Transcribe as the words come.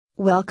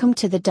Welcome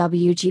to the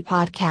WG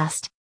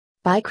Podcast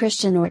by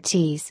Christian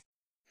Ortiz.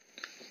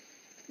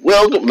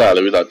 Welcome. Nah,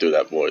 let me not do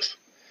that voice.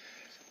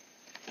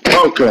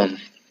 Welcome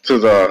to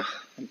the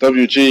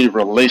WG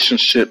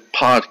Relationship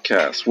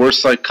Podcast, where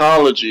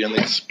psychology and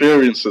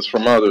experiences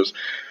from others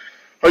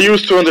are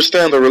used to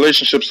understand the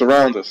relationships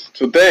around us.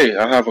 Today,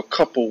 I have a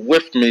couple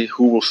with me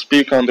who will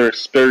speak on their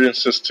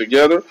experiences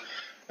together,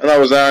 and I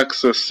was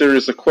asked a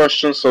series of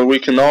questions so we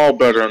can all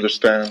better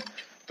understand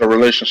the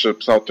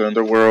relationships out there in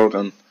the world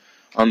and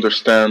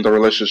understand the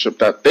relationship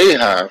that they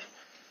have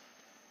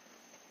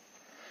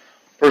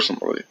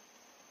personally.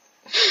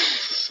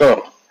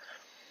 So,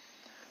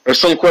 there's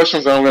some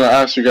questions that I'm going to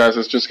ask you guys.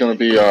 It's just going to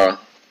be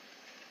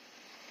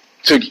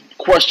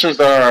questions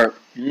that are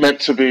meant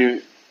to be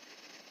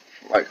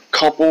like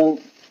couple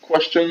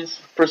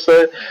questions per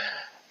se,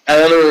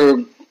 and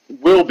there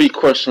will be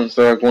questions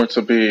that are going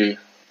to be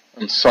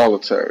in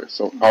solitary.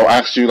 So I'll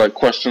ask you like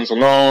questions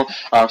alone.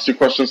 I'll ask you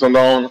questions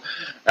alone,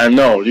 and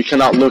no, you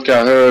cannot look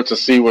at her to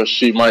see what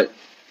she might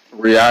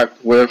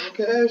react with.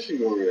 Okay, she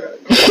gonna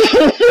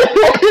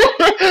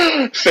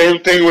react. Same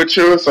thing with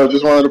you. So I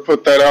just wanted to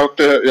put that out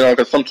there,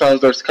 because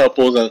sometimes there's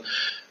couples and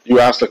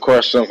you ask the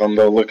questions and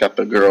they'll look at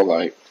the girl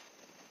like,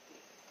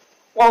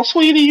 "Well,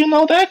 sweetie, you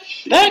know that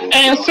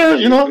answer,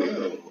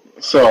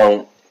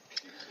 So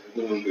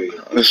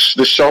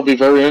this shall be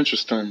very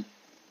interesting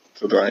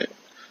tonight.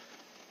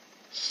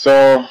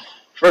 So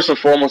first and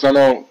foremost, I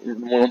know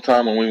one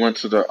time when we went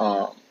to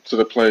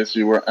the place,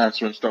 you were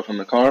answering stuff in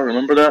the car.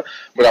 Remember that?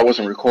 But I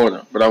wasn't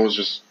recording. But I was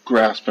just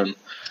grasping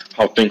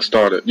how things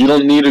started. You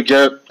don't need to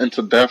get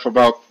into depth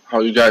about how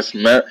you guys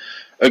met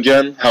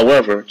again.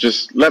 However,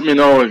 just let me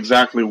know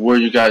exactly where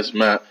you guys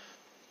met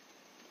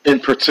in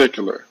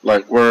particular,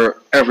 like where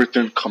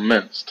everything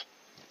commenced.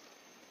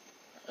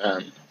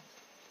 And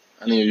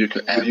any of you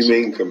can answer. What do you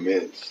mean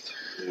commenced?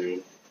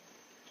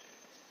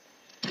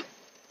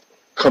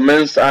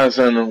 Commenced as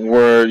in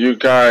where you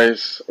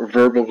guys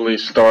verbally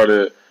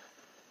started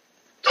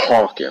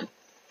talking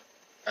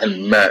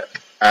and met,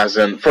 as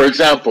in, for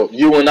example,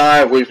 you and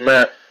I, we've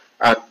met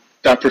at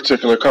that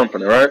particular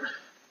company, right?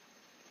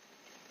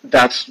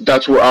 That's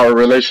where our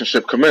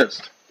relationship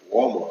commenced.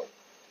 Walmart.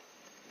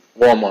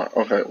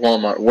 Okay,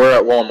 Walmart. We're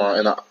at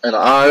Walmart. In an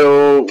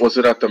aisle? Was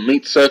it at the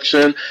meat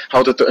section?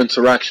 How did the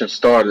interaction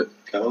started?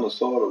 Kind of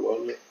sort of,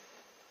 wasn't it?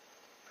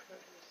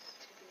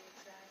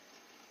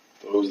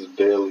 It was a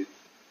daily.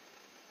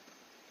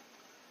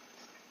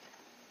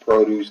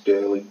 Produce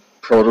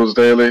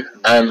daily.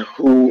 And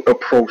who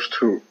approached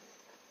who?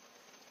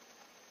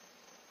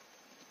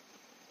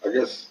 I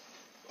guess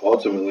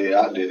ultimately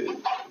I did.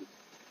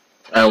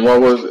 And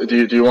what was?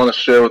 Do you want to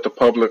share with the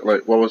public?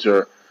 Like, what was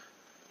your?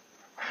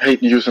 I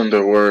hate using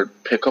the word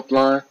pickup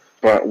line,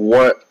 but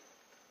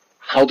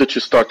how did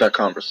you start that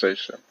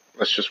conversation?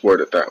 Let's just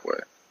word it that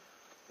way.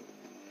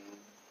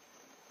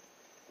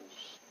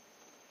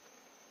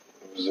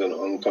 It was an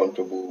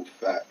uncomfortable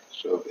fact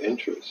of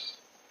interest,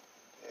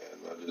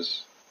 and I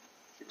just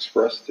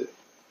expressed it.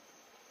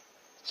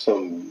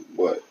 7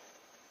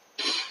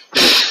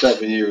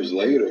 years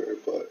later,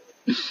 but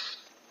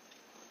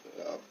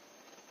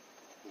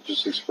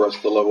just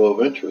expressed the level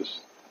of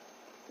interest.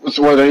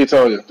 So what did he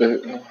tell you?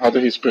 How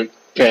did he speak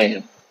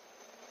game?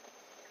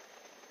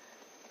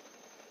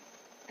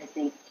 I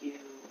think you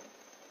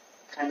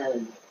kind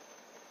of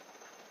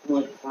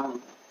went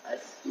from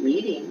us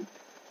meeting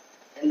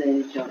and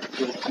then jumped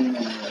to a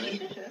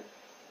relationship.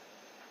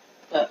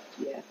 But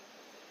yeah.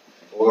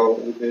 Well,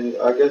 then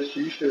I guess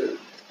you should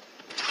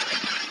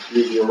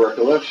give your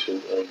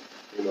recollection of,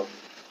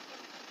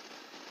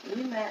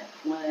 We met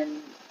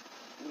when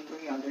we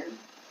were younger,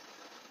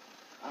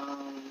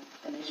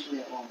 initially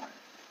at Walmart.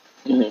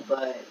 Mm-hmm.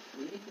 But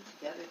we didn't get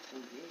together till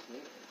years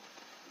later.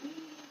 We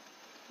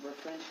were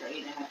friends for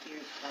 8.5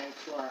 years prior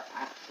to our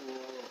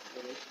actual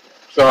relationship.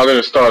 So how did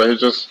it start? How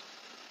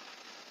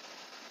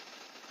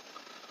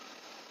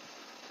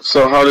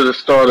did it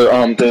start?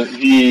 Did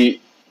he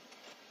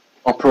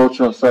approach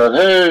you and said,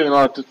 "Hey,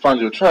 I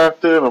find you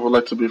attractive. I would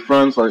like to be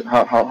friends"? Like,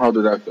 how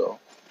did that go?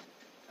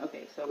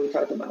 Okay, so we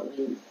talked about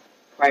when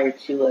prior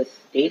to us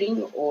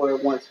dating or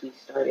once we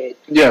started?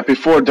 Yeah,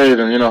 before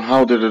dating,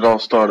 how did it all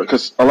start?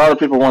 Because a lot of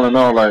people want to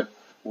know, like,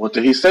 what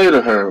did he say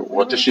to her?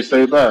 What did she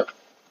say back?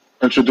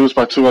 Introduced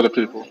by two other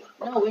people.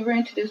 No, we were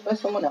introduced by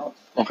someone else.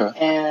 Okay.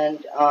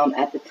 And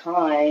at the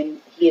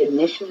time, he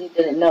initially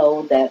didn't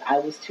know that I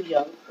was too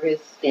young for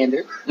his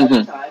standards at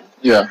the time.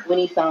 Yeah. When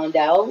he found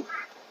out,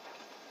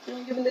 he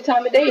didn't give him the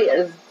time of day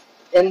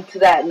into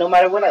that, no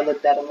matter what I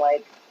looked at him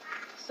like.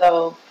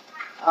 So,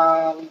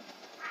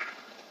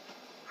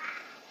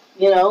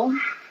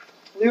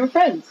 we were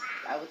friends.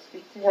 I would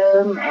speak to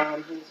him.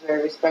 He was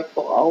very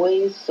respectful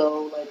always.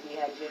 So, we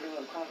had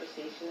genuine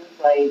conversations.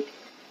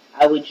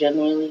 I would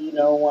genuinely,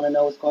 want to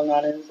know what's going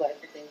on in his life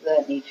and things of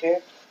that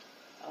nature.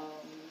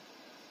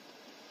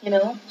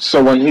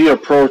 So when he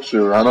approached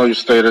you, I know you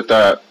stated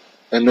that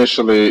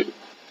initially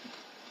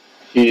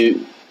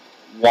he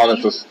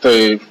wanted to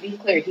stay. To be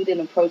clear, he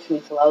didn't approach me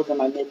until I was in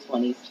my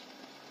mid-20s.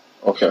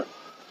 Okay.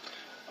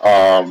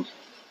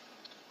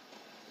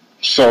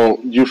 So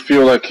you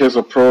feel like his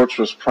approach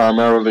was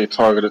primarily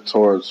targeted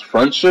towards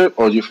friendship,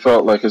 or you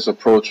felt like his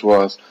approach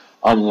was,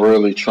 I'm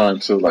really trying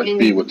to like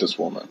be with this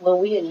woman? When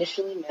we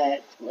initially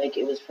met, like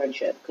it was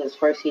friendship because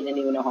first he didn't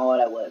even know how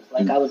old I was.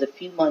 Like I was a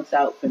few months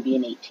out from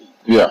being 18.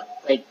 Yeah.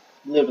 Like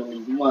literally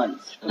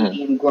months from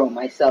being grown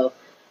myself,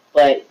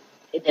 but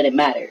it didn't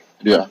matter.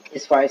 Yeah.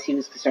 As far as he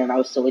was concerned, I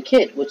was still a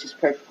kid, which is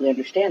perfectly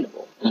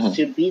understandable. It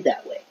should be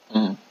that way.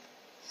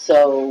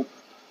 So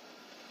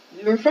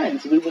we were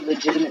friends. We were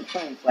legitimate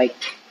friends, like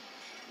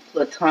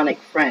platonic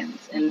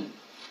friends. And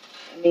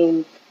I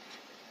mean,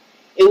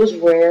 it was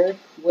rare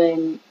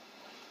when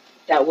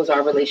that was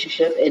our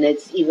relationship, and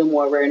it's even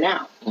more rare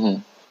now.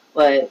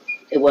 But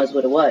it was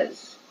what it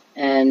was.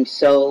 And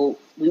so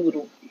we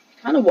would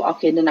kind of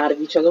walk in and out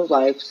of each other's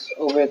lives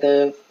over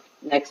the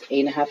next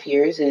 8.5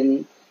 years,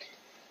 and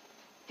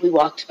we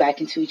walked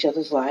back into each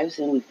other's lives,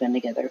 and we've been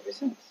together ever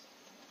since.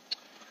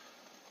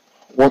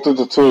 What did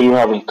the two of you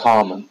have in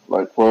common?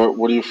 Like,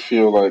 what do you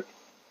feel like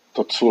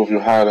the two of you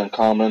had in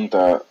common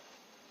that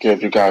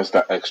gave you guys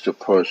that extra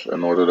push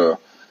in order to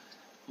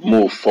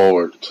move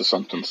forward to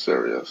something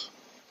serious?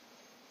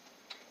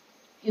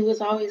 He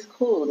was always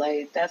cool.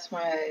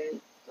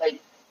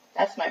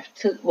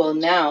 Well,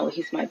 now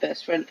he's my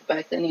best friend. But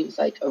back then he was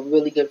like a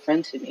really good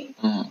friend to me.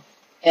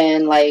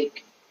 And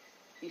like,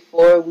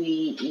 before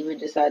we even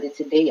decided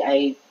to date,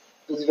 I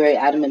was very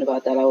adamant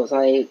about that. I was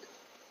like,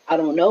 I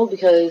don't know,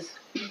 because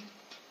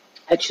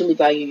I truly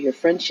value your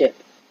friendship.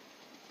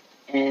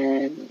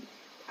 And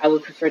I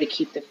would prefer to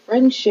keep the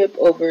friendship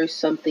over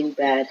something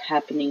bad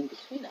happening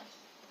between us.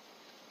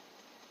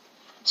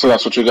 So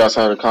that's what you guys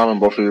had in common?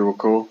 Both of you were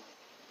cool?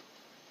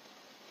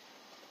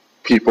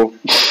 People?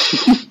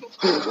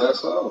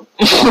 That's all.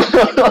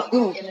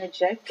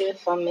 Interject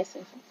if I'm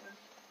missing something.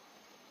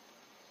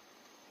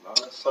 No,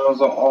 that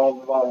sounds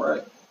all about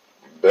right.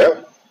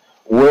 Yeah.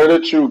 Where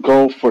did you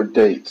go for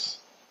dates?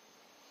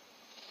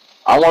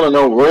 I want to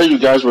know where you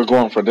guys were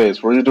going for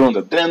dates. Were you doing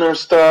the dinner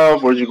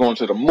stuff? Were you going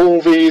to the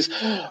movies?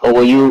 Or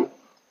were you...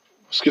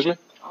 Excuse me?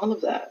 All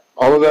of that.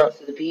 All of that?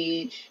 To the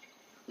beach.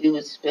 We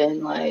would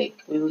spend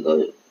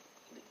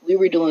we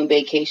were doing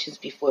vacations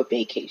before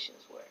vacations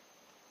were.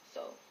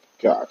 So.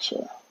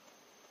 Gotcha.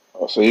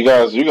 Oh, so you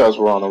guys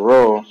were on the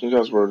road. You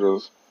guys were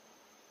just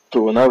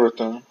doing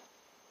everything.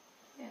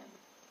 Yeah.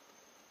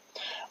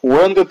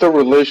 When did the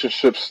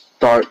relationship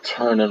start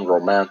turning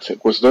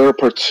romantic? Was there a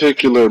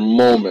particular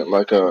moment,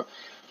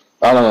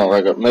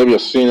 maybe a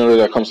scenery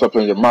that comes up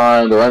in your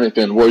mind or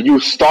anything, where you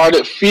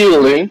started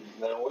feeling...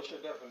 Now, what's your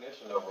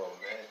definition of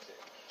romantic?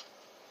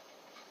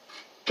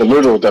 The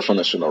literal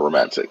definition of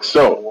romantic.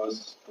 So,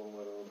 what's the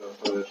literal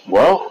definition?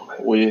 Well,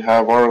 we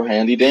have our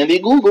handy-dandy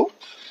Google.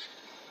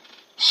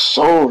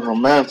 So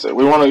romantic.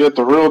 We want to get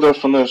the real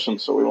definition,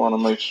 so we want to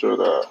make sure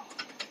that...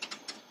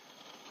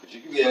 But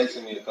you can be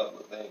asking me a couple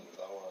of things.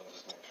 I want to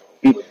just make sure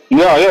I'm clear.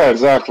 Yeah,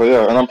 exactly,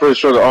 yeah. And I'm pretty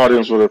sure the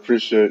audience would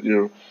appreciate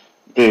you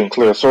being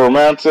clear. So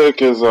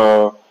romantic is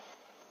a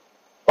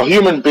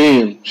human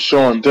being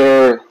showing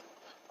their,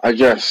 I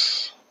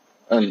guess,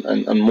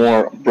 in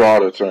more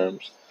broader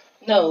terms.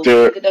 No,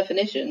 the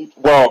definition.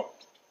 Well,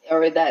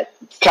 or that...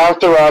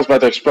 Characterized by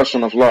the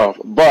expression of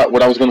love. But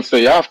what I was going to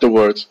say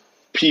afterwards...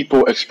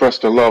 People express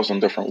their loves in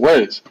different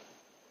ways.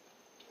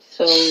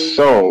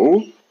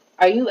 So,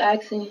 are you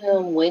asking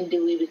him when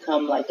do we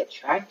become like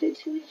attracted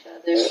to each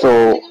other? So,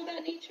 or something of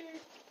that nature?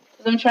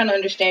 Because I'm trying to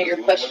understand your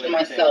question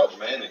myself.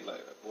 Romantic, like,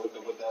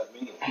 what that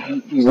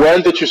mean?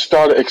 When did you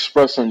start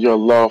expressing your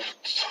love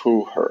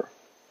to her?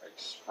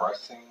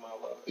 Expressing my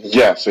love?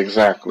 Yes,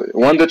 exactly.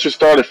 When did you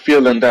start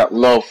feeling that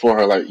love for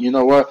her? Like, you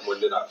know what?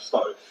 When did I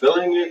start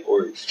feeling it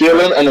or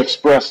feeling and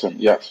expressing?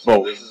 Yes,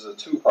 both. So this is a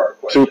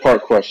two-part question.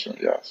 Two-part question.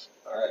 Yes.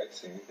 All right,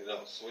 so you know,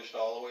 switch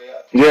all the way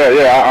up.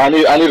 Yeah.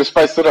 I need to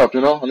spice it up.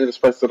 You know, I need to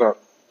spice it up.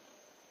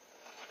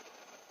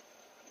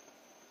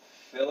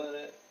 Feeling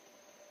it.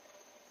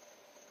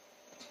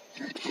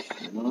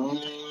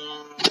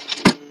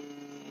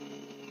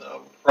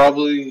 I'm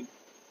probably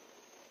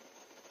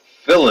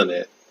feeling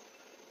it.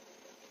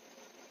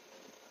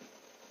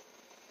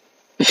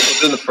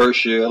 Within the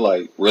first year,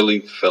 like really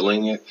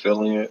feeling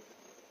it.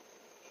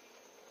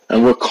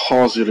 And what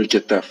caused you to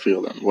get that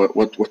feeling?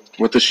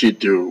 What did she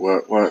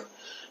do?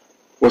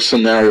 What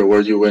scenario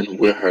were you in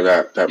with her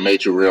that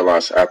made you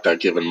realize at that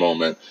given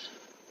moment,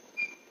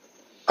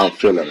 I'm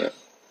feeling it?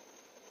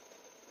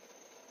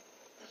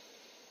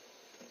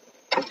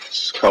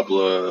 Just a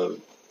couple of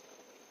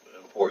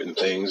important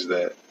things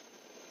that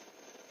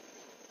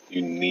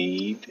you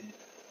need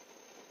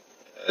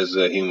as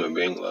a human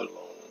being, let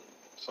alone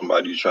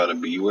somebody you're trying to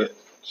be with.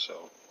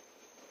 So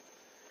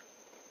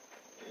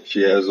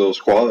she has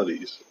those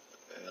qualities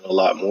and a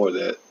lot more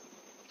that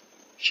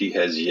she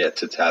has yet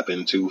to tap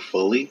into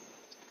fully.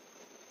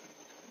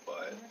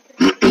 But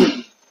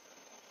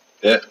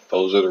yeah,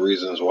 those are the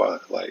reasons why.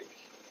 Like,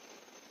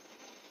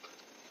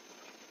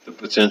 the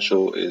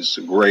potential is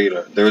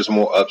greater. There's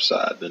more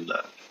upside than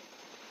that.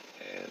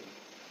 And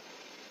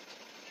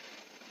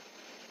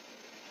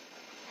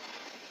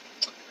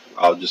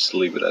I'll just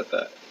leave it at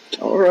that.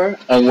 All right.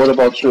 And what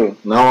about you?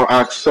 Now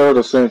I'll ask her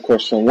the same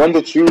question. When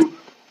did you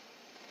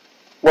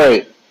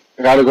wait?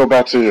 I gotta go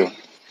back to you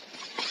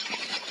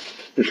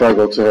before I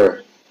go to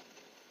her.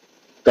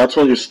 That's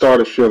when you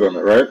started feeling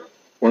it, right?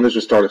 When did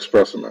you start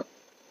expressing it?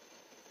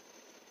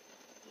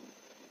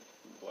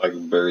 Like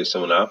very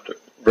soon after.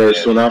 Very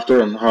soon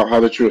after. And how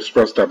did you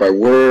express that? By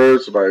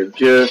words, by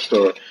gift,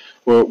 or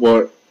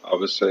what? I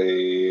would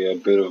say a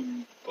bit of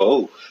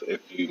both. If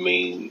you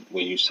mean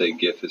when you say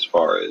gift, as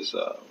far as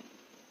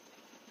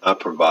not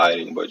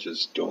providing, but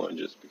just doing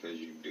just because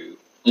you do.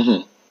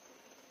 Mm-hmm.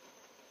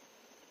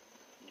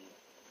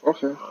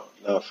 Okay.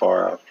 Not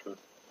far after.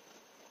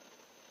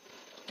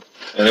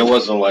 And it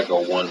wasn't like a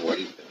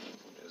one-way thing.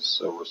 It's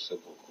a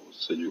reciprocal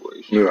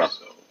situation. Yeah.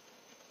 So,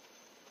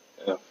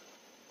 yeah.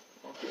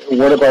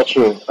 What about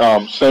you?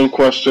 Same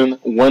question.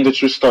 When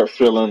did you start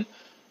feeling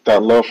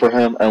that love for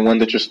him, and when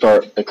did you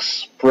start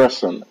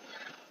expressing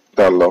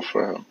that love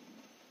for him?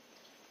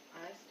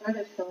 I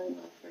started feeling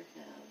love for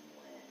him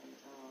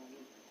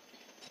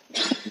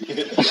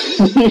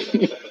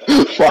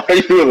when Why are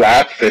you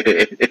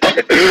laughing?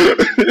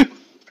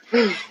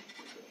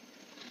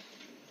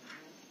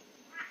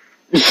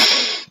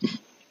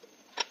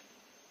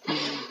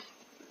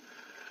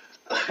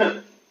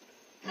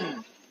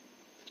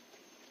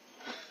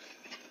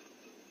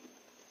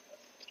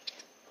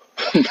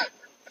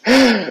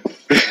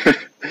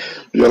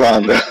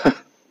 Yolanda.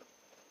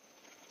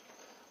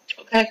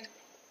 Okay.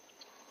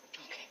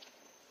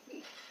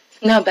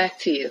 Now back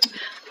to you.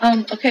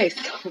 Okay,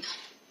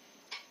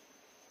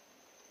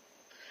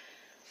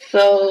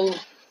 so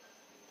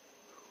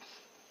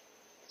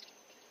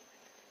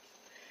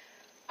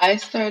I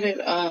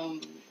started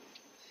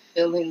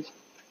feeling.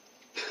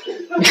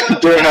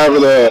 They're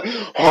having a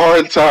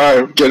hard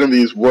time getting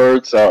these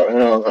words out. You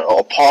know,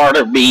 a part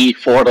of me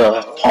for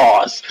the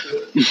pause.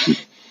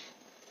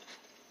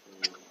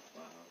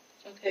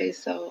 Okay,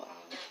 so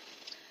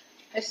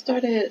I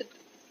started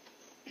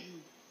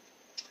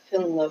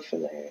feeling love for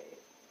Larry,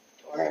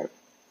 or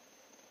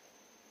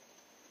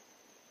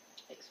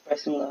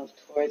expressing love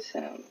towards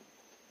him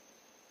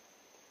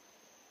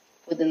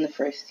within the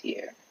first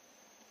year.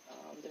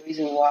 The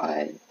reason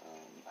why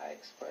I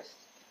expressed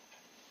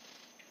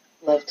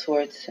love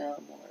towards him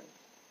or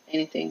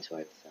anything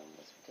towards him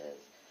was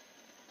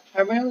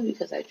primarily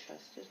because I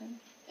trusted him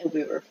and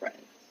we were friends.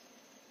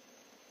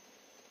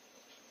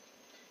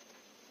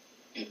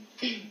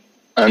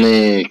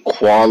 Any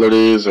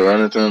qualities or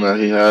anything that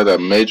he had that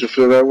made you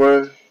feel that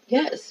way?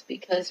 Yes,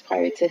 because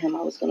prior to him,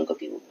 I was going to go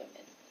be with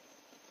women.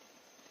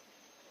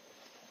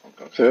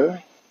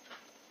 Okay.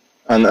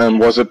 And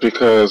was it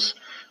because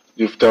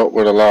you've dealt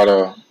with a lot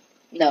of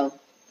No.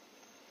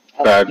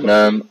 bad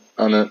men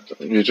and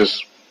you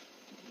just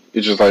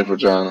like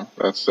vagina?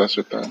 That's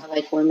your thing. I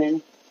like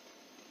women.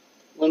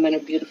 Women are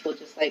beautiful,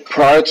 just like.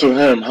 Prior to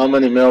him, how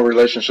many male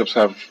relationships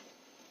have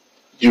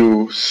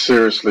you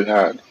seriously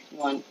had?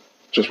 One.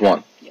 Just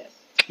one. Yes.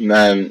 And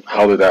then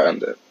how did that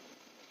end it?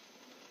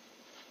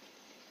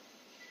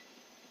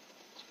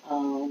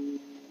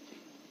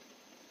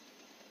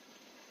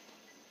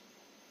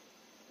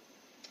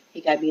 He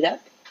got beat up.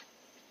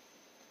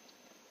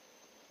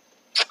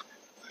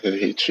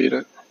 Did he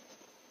cheated?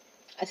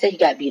 I said he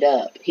got beat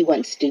up. He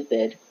wasn't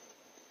stupid.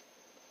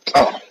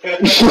 Oh.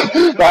 When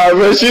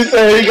she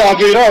said he got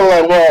beat up, I'm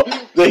like, well,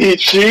 did he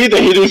cheat?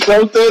 Did he do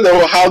something?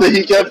 Or how did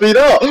he get beat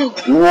up?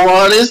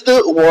 What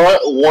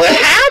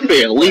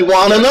happened? We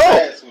want to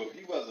know.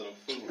 He wasn't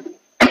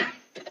a fool.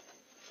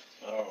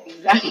 Oh.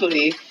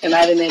 Exactly. And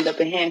I didn't end up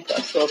in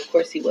handcuffs, so of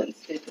course he wasn't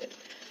stupid.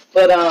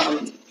 But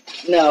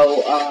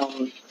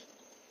no,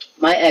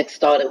 my ex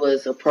thought it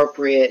was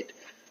appropriate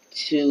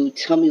to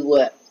tell me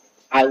what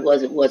I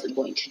wasn't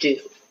going to do.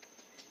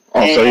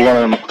 Oh, so you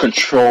want to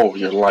control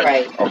your life.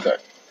 Right. Okay.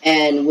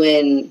 And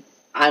when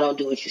I don't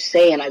do what you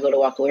say and I go to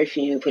walk away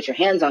from you and put your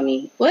hands on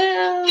me,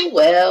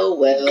 well.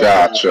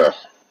 Gotcha.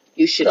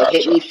 You should have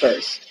hit me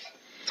first.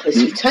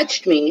 Because you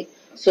touched me,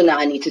 so now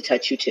I need to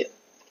touch you too.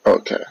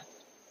 Okay.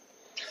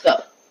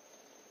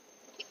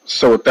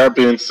 So with that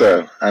being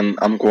said, and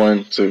I'm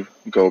going to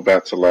go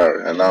back to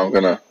Larry, and now I'm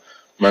going to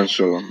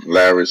mention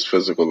Larry's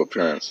physical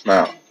appearance.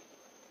 Now,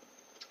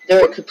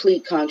 they're a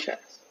complete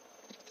contrast.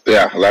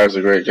 Yeah, Larry's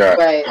a great guy.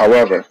 Right.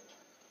 However,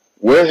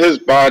 with his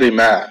body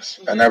mass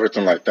and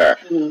everything like that,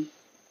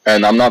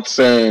 and I'm not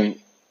saying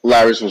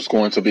Larry's was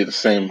going to be the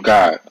same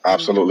guy.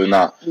 Absolutely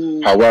not.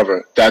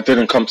 However, that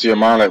didn't come to your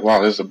mind like,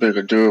 wow, this is a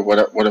bigger dude.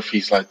 What if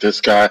he's like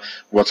this guy?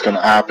 What's going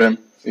to happen?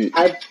 Be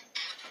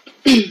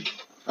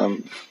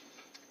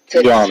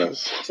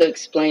honest. To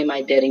explain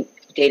my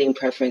dating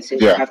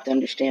preferences, you have to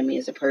understand me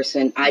as a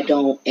person. I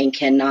don't and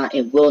cannot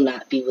and will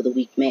not be with a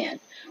weak man.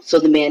 So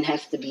the man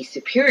has to be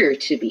superior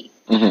to me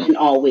in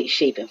all ways,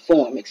 shape, and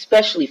form,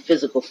 especially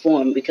physical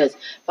form. Because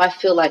if I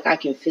feel like I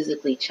can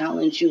physically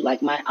challenge you,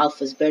 like my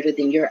alpha's better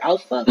than your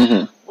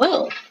alpha,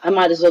 well, I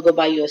might as well go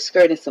buy you a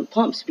skirt and some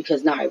pumps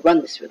because now I run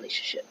this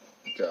relationship.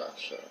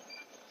 Gotcha.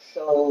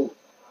 So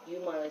you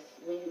must,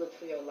 when you look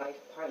for your life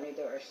partner,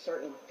 there are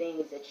certain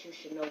things that you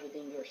should know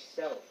within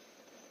yourself.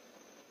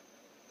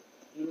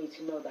 you need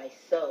to know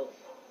thyself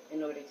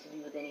in order to be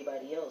with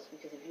anybody else.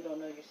 Because if you don't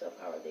know yourself,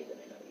 how are they going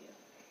to know you?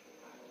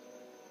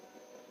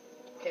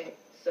 Okay,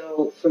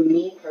 so for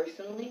me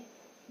personally,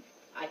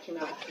 I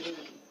cannot be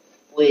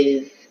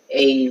with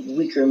a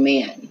weaker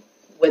man,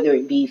 whether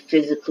it be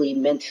physically,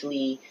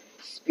 mentally,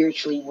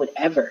 spiritually,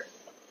 whatever.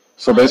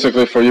 So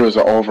basically, for you, it's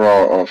an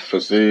overall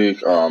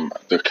physique,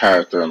 the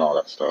character, and all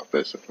that stuff.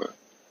 Basically,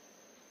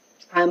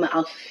 I'm an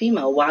alpha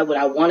female. Why would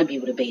I want to be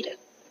with a beta?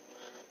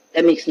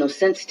 That makes no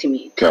sense to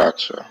me.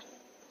 Gotcha.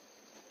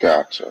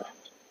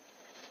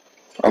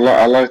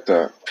 I like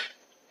that.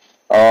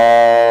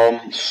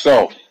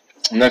 So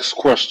next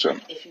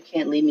question. If you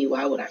can't leave me,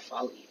 why would I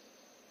follow you?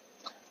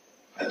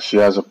 She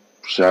has a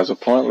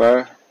point,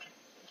 Larry.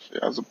 She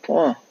has a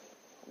point.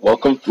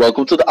 Welcome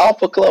to the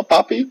Alpha Club,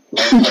 Poppy.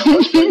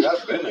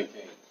 I've been a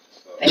king.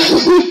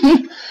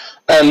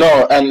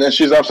 And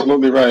she's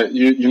absolutely right.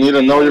 You need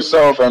to know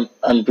yourself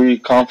and be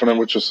confident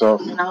with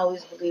yourself. And I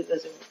always believe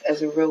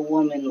as a real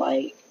woman,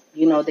 like,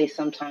 you know, they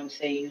sometimes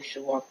say you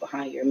should walk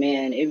behind your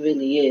man. It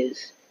really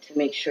is to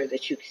make sure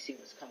that you can see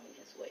what's coming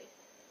his way.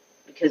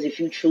 Because if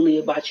you truly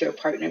about your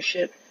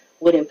partnership,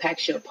 what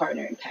impacts your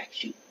partner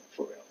impacts you,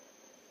 for real.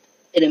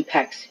 It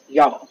impacts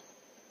y'all.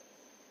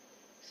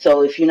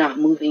 So if you're not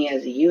moving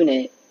as a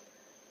unit,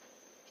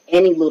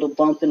 any little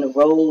bump in the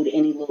road,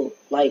 any little,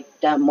 like,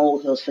 that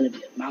molehill's going to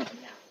be a mountain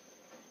now.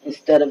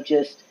 Instead of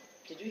just,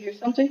 did you hear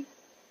something?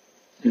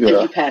 Yeah.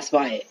 Did you pass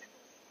by it?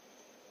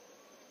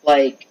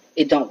 Like,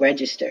 it don't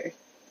register.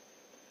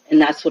 And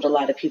that's what a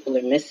lot of people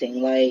are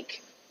missing.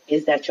 Like,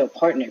 is that your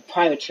partner?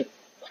 Prior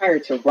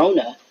to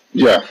Rona,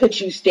 Yeah. could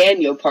you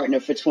stand your partner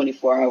for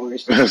 24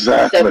 hours,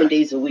 Exactly. 7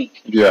 days a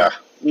week? Yeah.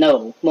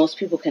 No, most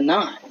people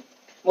cannot.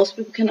 Most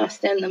people cannot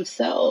stand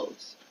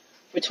themselves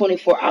for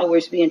 24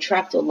 hours being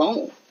trapped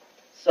alone.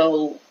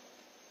 So,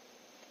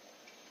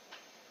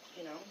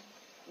 you know,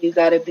 you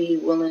got to be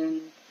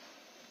willing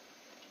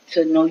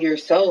to know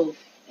yourself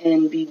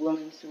and be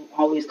willing to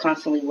always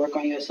constantly work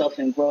on yourself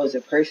and grow as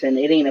a person.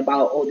 It ain't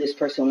about, oh, this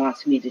person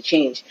wants me to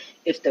change.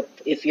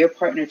 If your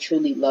partner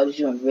truly loves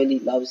you and really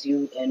loves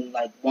you and,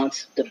 like,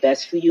 wants the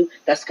best for you,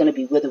 that's going to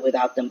be with or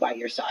without them by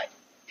your side,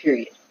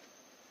 period.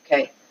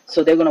 Okay?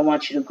 So they're going to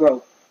want you to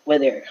grow,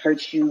 whether it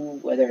hurts you,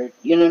 whether,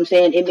 you know what I'm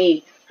saying? It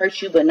may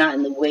hurt you, but not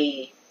in the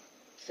way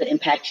to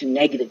impact you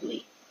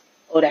negatively.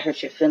 Oh, that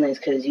hurts your feelings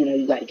because, you know,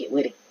 you got to get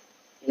with it.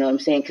 You know what I'm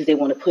saying? Because they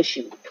want to push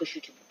you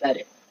to be better.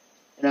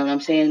 You know what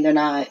I'm saying? They're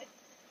not,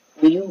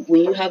 when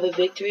you have a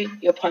victory,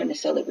 your partner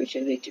celebrates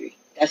your victory.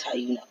 That's how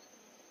you know.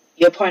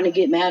 Your partner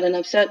get mad and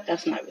upset,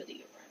 that's not really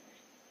your partner.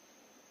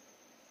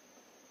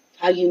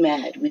 How you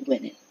mad? We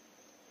winning.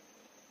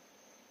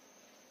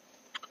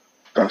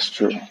 That's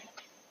true.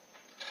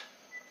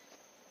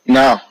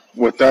 Now,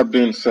 with that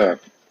being said,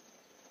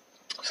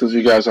 since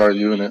you guys are a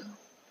unit,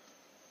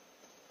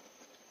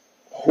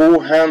 who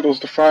handles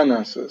the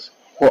finances?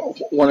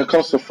 When it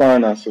comes to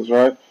finances,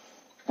 right?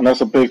 And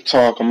that's a big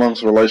talk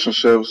amongst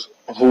relationships.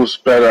 Who's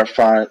better at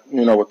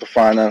with the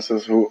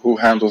finances? Who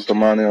handles the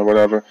money or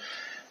whatever?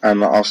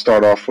 And I'll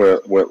start off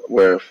with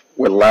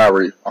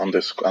Larry on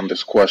this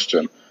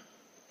question.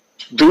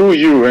 Do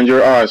you, in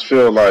your eyes,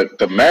 feel like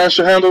the man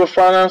should handle the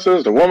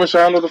finances, the woman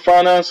should handle the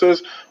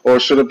finances, or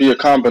should it be a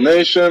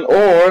combination,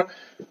 or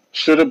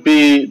should it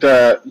be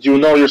that you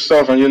know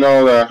yourself and you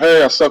know that,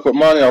 hey, I suck with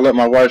money, I'll let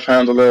my wife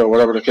handle it, or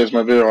whatever the case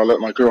may be, or I'll let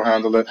my girl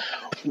handle it?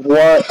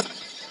 What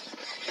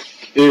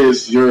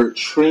is your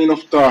train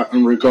of thought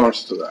in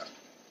regards to that?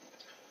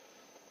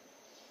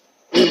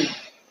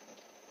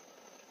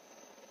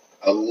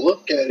 I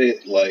look at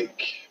it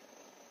like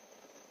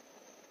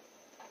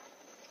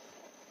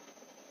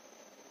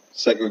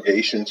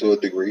segregation to a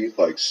degree,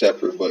 like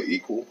separate but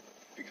equal,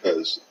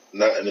 because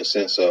not in the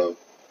sense of,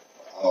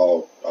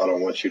 oh, I don't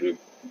want you to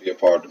be a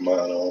part of mine,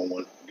 I don't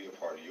want to be a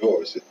part of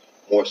yours. It's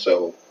more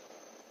so,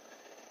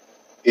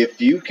 if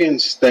you can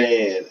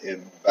stand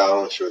and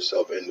balance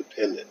yourself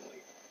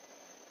independently,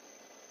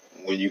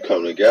 when you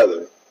come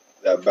together,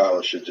 that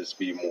balance should just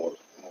be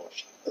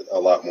a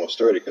lot more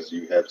sturdy, because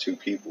you have two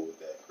people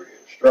that create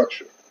a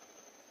structure.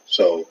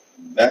 So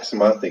that's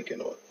my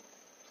thinking on it.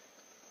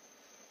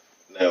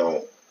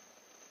 Now,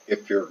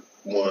 if you're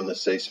wanting to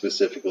say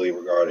specifically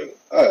regarding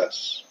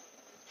us,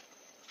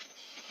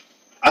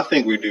 I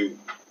think we do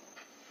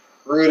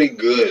pretty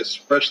good,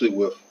 especially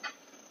with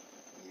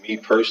me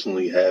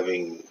personally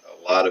having a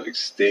lot of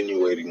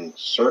extenuating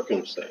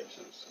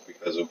circumstances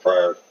because of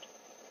prior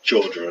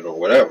children or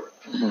whatever.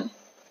 Mm-hmm.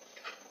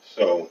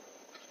 So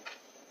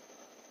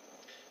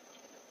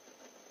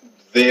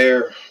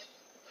there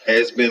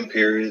has been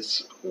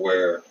periods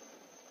where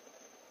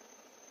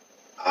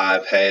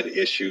I've had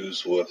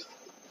issues with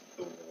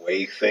the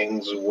way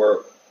things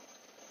were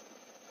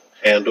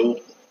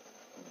handled,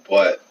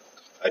 but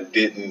I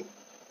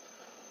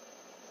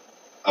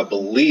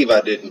believe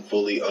I didn't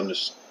fully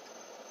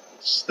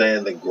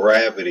understand the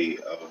gravity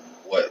of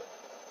what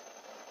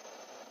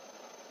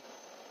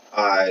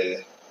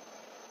I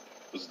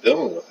was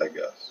dealing with, I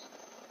guess.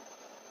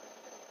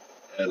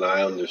 And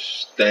I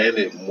understand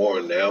it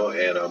more now,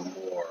 and I'm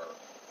more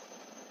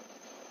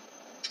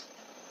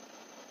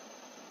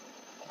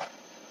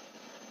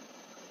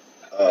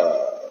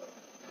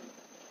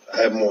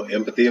have more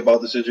empathy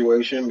about the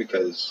situation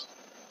because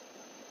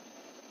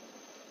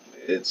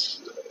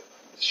it's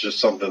just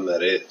something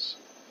that is,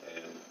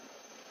 and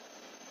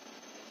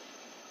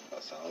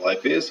that's how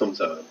life is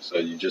sometimes. So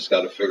you just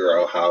got to figure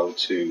out how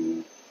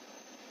to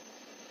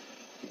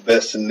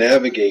best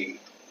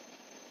navigate,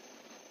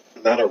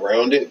 not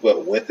around it,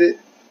 but with it,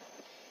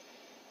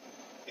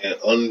 and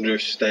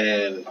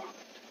understand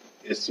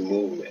its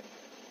movement.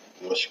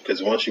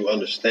 Because once you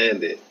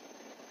understand it,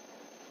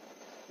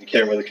 you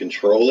can't really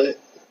control it,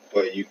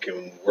 but you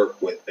can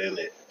work within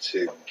it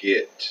to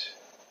get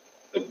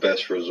the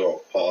best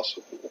result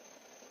possible.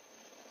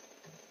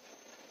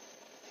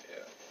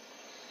 Yeah.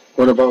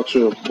 What about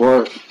you?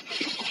 What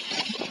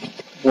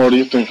do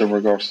you think in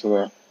regards to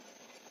that?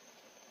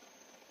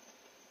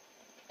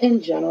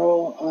 In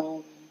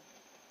general,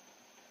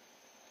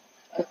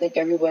 I think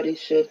everybody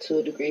should, to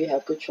a degree,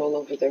 have control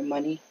over their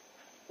money.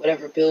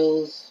 Whatever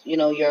bills,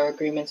 your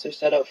agreements are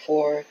set up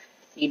for,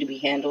 need to be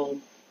handled,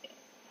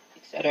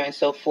 etc. and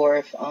so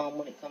forth.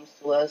 When it comes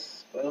to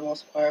us, for the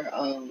most part,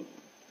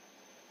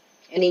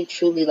 any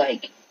truly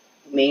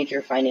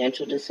major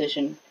financial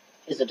decision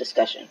is a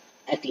discussion.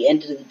 At the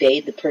end of the day,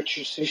 the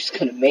purchaser's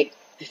going to make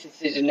the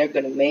decision they're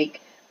going to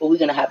make, but we're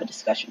going to have a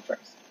discussion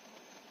first.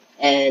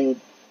 And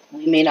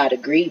we may not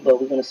agree,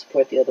 but we're going to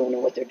support the other one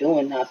in what they're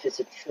doing. Now, if it's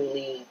a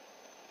truly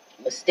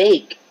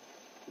mistake,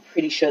 I'm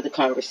pretty sure the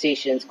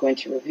conversation is going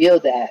to reveal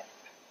that,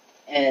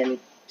 and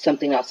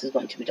something else is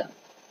going to be done.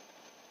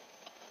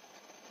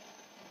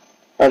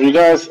 Have you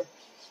guys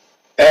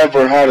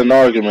ever had an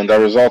argument that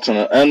resulted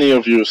in any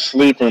of you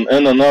sleeping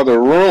in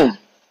another room?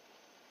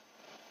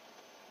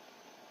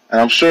 And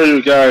I'm sure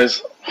you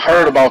guys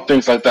heard about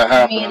things like that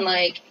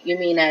happening. You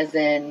mean as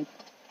in,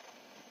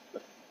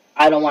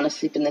 I don't want to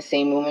sleep in the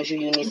same room as you,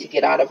 you need to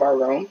get out of our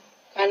room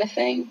kind of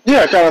thing?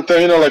 Yeah, kind of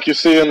thing, like you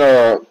see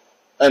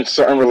in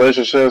certain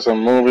relationships and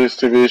movies,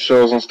 TV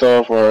shows and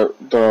stuff, where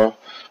the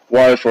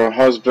wife or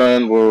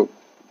husband will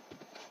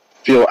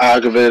feel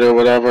aggravated or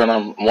whatever,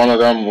 and one of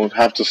them would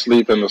have to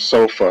sleep in the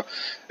sofa.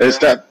 Is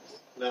that...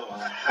 No,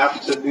 I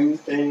have to do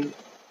thing?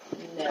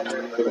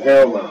 Never.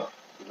 Hell no.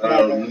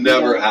 That'll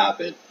never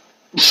happen.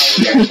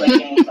 No, play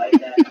games like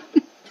that.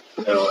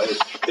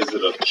 Is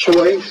it a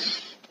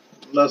choice?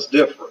 That's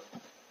different.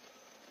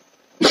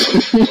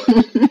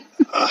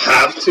 I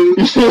have to?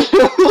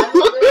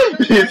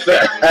 He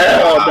said,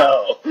 hell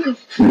no.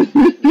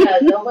 Yeah,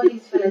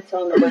 nobody's finna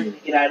tell nobody to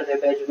get out of their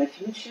bedroom.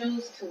 If you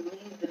choose to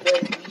leave the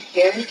bed to be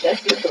shared,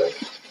 that's your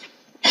choice.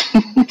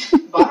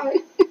 Bye.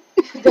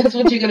 That's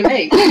what you're gonna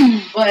make.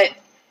 But,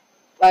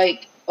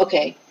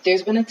 okay,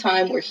 there's been a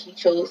time where he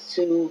chose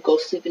to go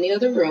sleep in the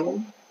other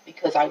room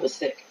because I was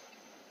sick.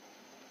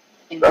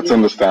 And that's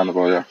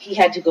understandable, yeah. He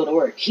had to go to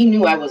work. He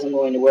knew I wasn't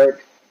going to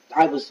work.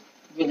 I was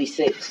really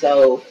sick,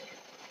 so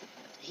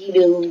he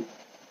knew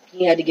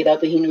he had to get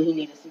up and he knew he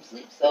needed some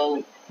sleep,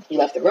 so he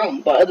left the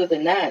room. But other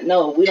than that,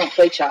 no, we don't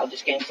play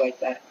childish games like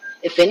that.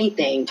 If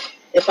anything,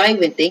 if I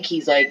even think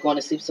he's going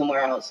to sleep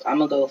somewhere else, I'm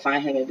going to go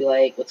find him and be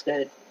like, what's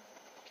good?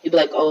 He'd be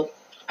like, oh,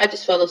 I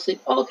just fell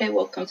asleep. Oh, okay,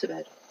 well, come to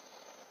bed.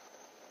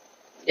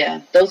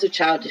 Yeah, those are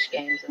childish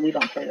games, and we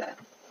don't play that.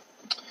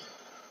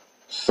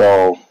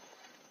 So,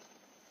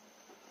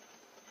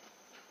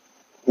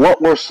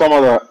 what were some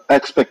of the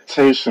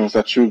expectations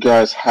that you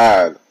guys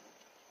had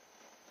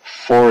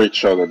for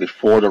each other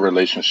before the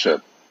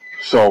relationship?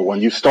 So, when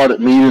you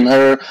started meeting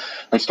her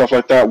and stuff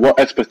like that, what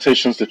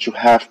expectations did you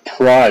have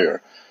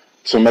prior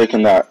to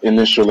making that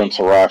initial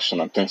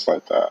interaction and things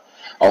like that?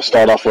 I'll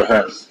start off with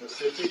her.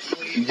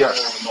 Specifically,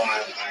 yes.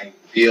 My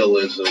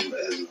idealism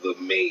as the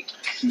mate.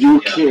 You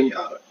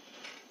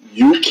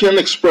can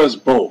express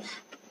both.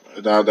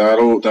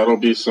 That'll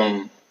be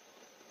some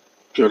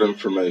good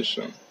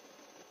information.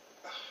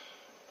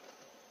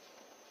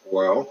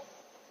 Well,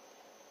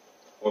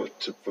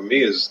 for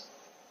me is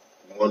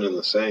one and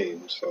the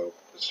same, so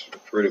it's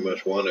pretty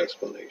much one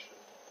explanation.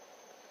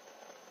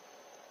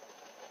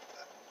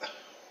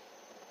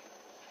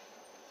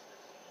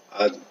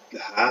 I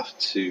have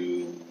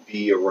to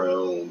be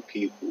around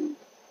people,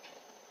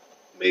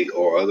 mate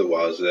or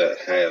otherwise, that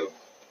have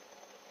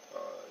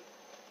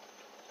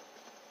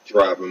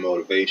drive and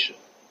motivation,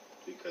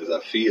 because I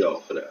feed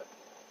off of that.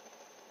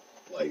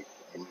 Like,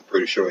 I'm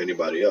pretty sure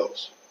anybody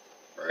else,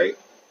 right?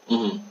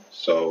 Mm-hmm.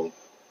 So,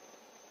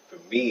 for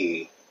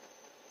me,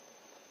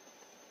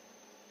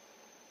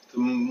 the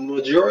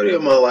majority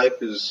of my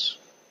life is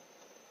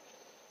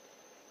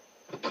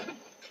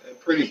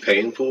pretty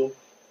painful.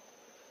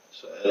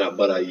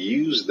 But I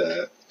use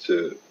that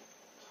to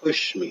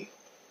push me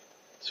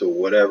to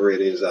whatever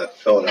it is I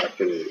felt I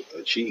could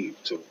achieve,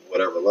 to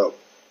whatever level.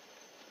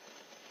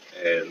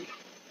 And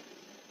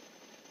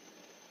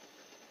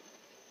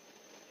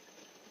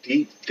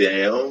deep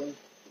down,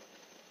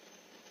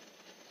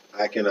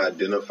 I can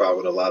identify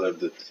with a lot of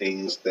the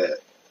things that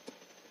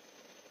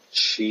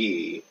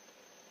she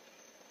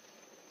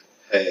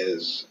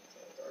has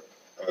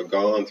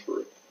gone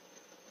through,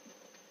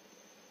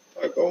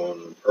 like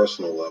on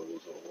personal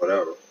levels or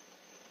whatever.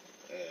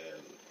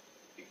 And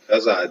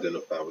As I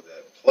identify with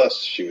that.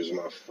 Plus, she was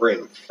my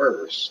friend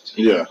first.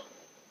 Yeah.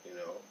 You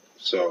know,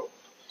 so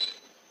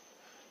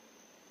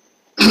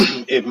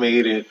it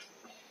made it.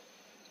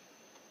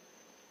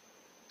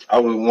 I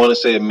would want to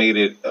say it made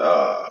it.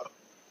 I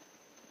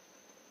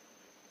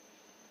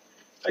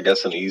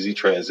guess an easy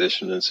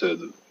transition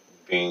into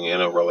being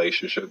in a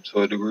relationship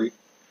to a degree,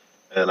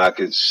 and I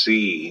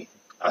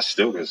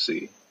still can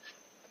see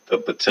the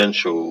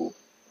potential.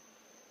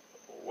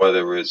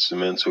 Whether it's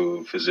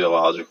mental,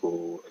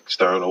 physiological,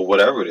 external,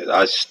 whatever it is,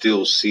 I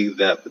still see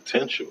that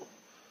potential.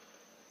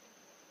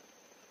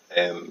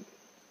 And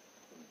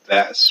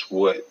that's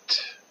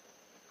what.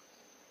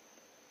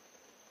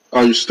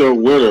 Are you still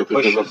with her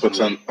because of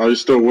potential? Are you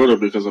still with her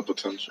because of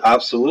potential?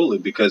 Absolutely,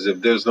 because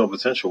if there's no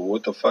potential,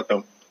 what the fuck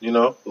like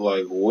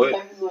what?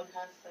 Everyone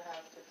has to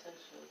have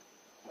potential.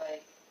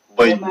 Like,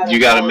 but no you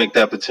got to make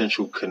that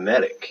potential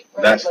kinetic.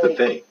 Right, that's the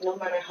thing. No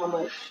matter how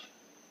much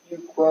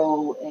you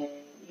grow and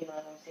you know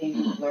what I'm saying,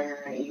 you learn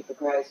and you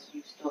progress,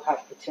 you still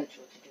have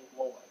potential to do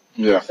more.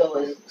 Yeah.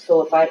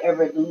 So if I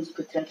ever lose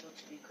potential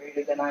to be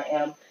greater than I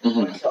am,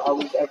 or to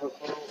always ever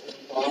grow and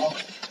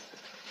evolve,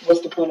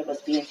 what's the point of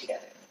us being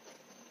together?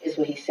 Is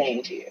what he's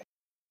saying to you.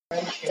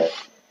 Friendship.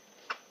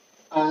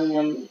 I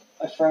am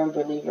a firm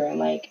believer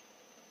in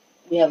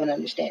we have an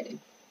understanding.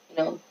 You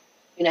know,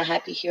 you're not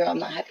happy here, I'm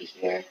not happy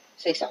here.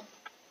 Say something.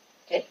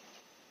 Okay?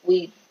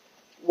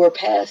 We're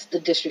past the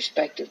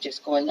disrespect of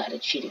just going out and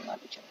cheating on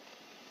each other.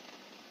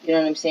 You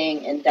know what I'm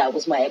saying? And that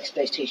was my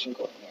expectation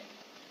going in.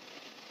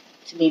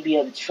 To me, be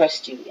able to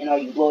trust you, and are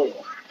you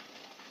loyal?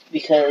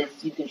 Because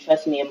you can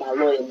trust me, and my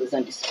loyalty is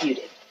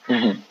undisputed.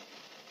 Mm-hmm.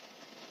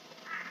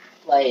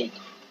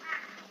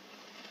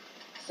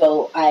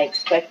 So I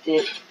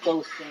expected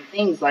those same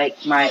things. I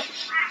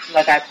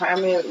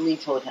primarily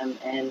told him,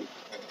 and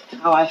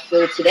how I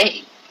feel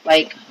today.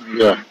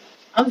 Yeah.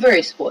 I'm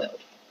very spoiled.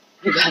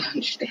 You gotta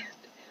understand.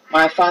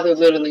 My father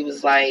literally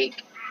was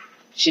like,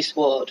 "She's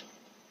spoiled.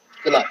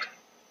 Good luck."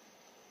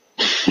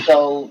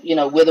 So, you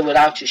know, with or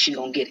without you, she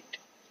gonna get it.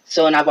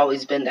 So, and I've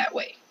always been that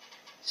way.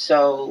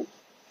 So,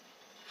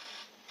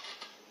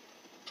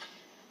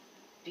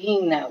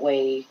 being that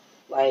way,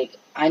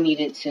 I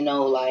needed to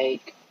know,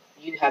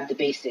 you have the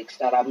basics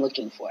that I'm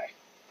looking for.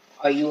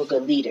 Are you a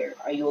good leader?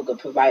 Are you a good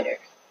provider?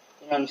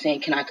 You know what I'm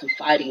saying? Can I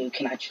confide in you?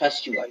 Can I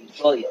trust you? Are you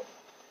loyal?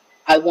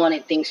 I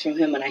wanted things from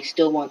him, and I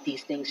still want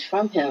these things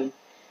from him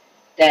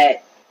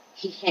that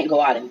he can't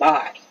go out and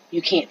buy.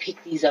 You can't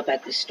pick these up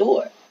at the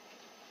store.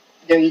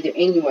 They're either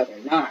in you or they're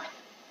not.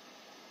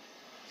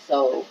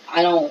 So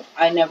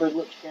I never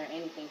looked for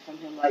anything from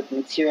him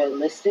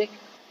materialistic.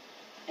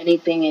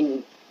 Anything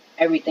and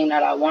everything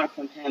that I want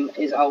from him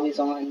is always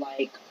on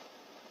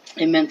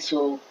a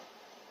mental,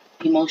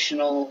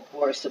 emotional,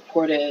 or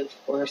supportive,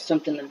 or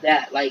something of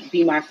that.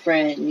 Be my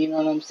friend, you know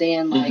what I'm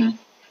saying?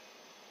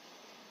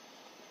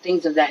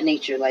 Things of that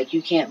nature.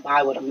 You can't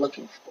buy what I'm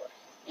looking for.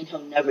 And he'll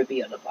never be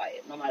able to buy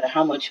it, no matter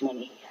how much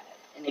money he had.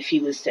 And if he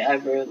was to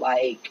ever,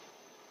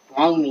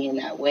 wrong me in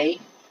that way,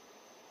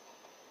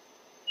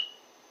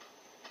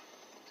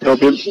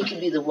 he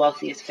could be the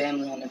wealthiest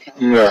family on the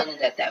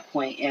planet at that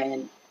point,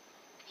 and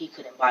he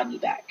couldn't buy me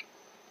back.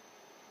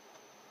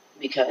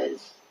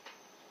 Because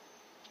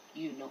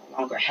you no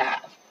longer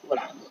have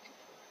what I'm looking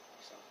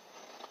for. So.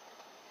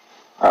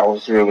 That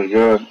was really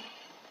good.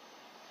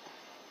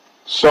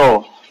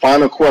 So,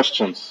 final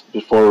questions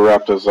before we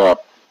wrap this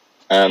up.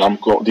 And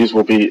these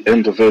will be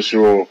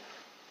individual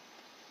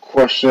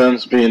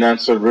questions being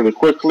answered really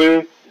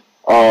quickly.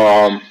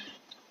 And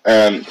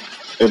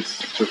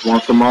it's just one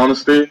from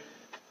honesty.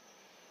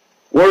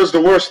 What is the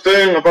worst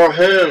thing about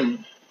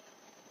him?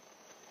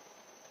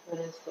 What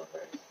is the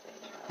worst thing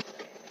about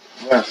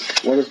him?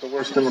 Yes, what is the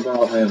worst thing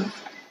about him?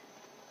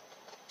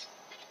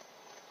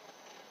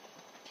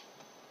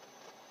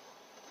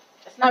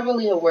 It's not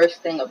really a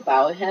worst thing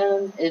about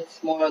him.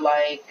 It's more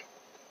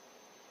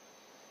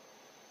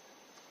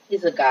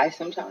he's a guy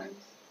sometimes.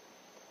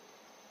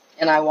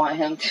 And I want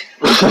him to...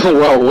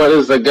 Well, what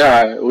is a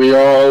guy? We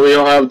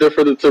all have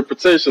different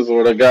interpretations of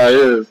what a guy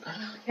is.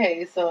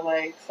 Okay, so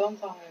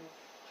sometimes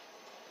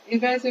you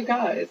guys are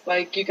guys.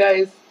 You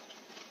guys...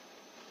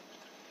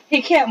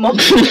 He can't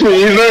multitask.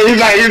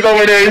 he's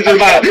over there. He's just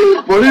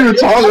what are you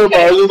talking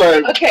about? He's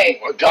just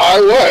okay. Guy,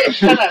 what?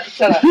 Shut up.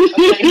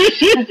 Okay.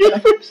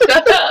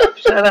 Shut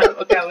up.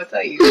 Okay, I'm gonna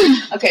tell you.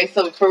 Okay,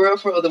 so for real,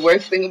 the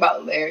worst thing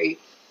about Larry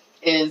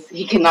is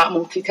he cannot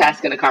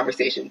multitask in a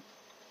conversation,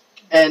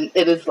 and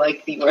it is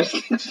the worst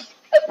thing.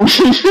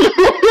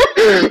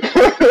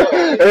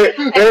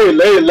 hey,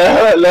 let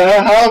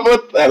her have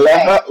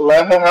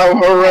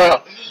her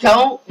round.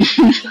 Don't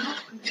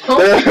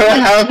let her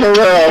have her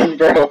round,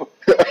 bro.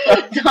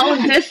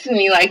 Don't diss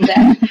me like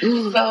that.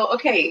 So,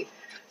 okay.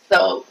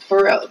 So,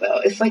 for real, though,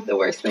 it's the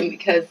worst thing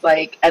because,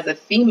 as a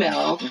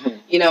female,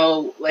 you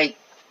know, we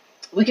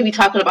could be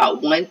talking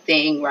about one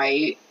thing,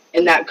 right?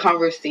 And that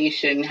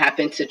conversation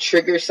happened to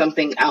trigger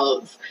something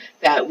else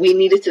that we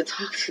needed to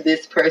talk to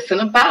this person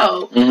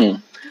about. Mm-hmm.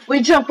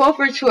 We jump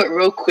over to it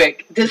real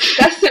quick,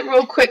 discuss it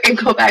real quick, and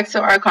go back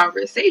to our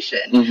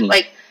conversation. Mm-hmm.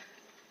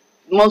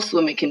 most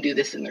women can do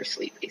this in their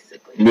sleep,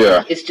 basically.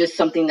 Yeah. It's just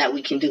something that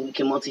we can do. We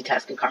can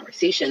multitask in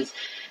conversations.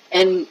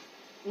 And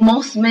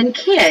most men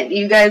can't.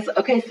 You guys,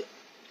 okay,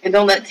 and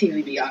don't let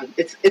TV be on.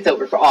 It's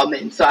over for all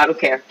men, so I don't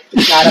care.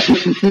 It's not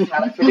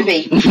up for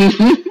debate.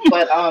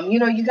 But,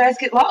 you guys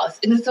get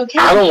lost, and it's okay.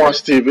 I don't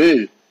watch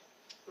TV.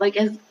 Like,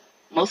 as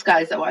most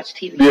guys that watch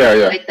TV,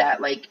 yeah. like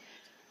that, like,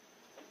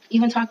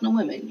 even talking to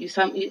women, you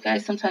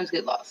guys sometimes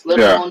get lost. Let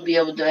alone be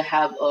able to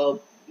have a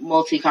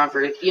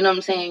multi-convert. You know what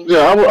I'm saying?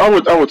 Yeah, I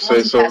would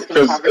say so,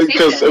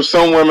 because if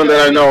some women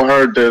that I know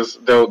heard this,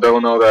 they'll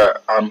know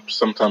that I'm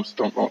sometimes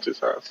don't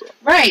multitask. So.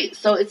 Right.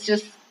 So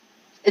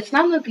it's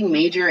not nothing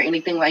major or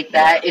anything like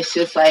that. It's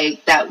just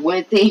like that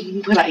one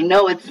thing, but I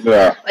know it's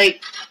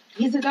like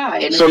he's a guy.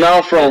 And so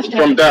now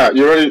from that,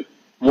 you already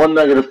one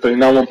negative thing,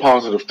 now one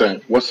positive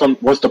thing. What's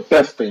the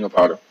best thing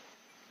about him?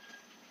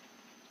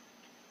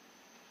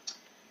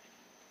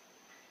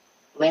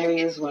 Larry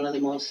is one of the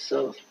most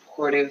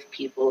supportive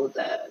people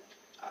that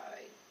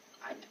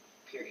I know,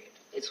 period.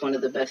 It's one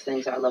of the best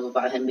things I love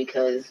about him,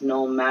 because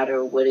no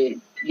matter what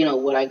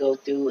what I go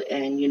through,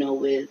 and,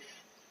 with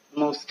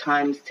most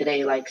times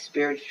today, like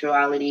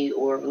spirituality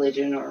or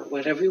religion or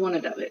whatever you want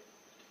to dub it,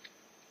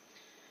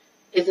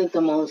 isn't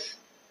the most,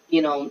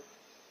 isn't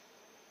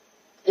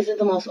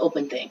the most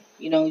open thing.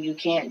 You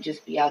can't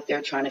just be out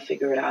there trying to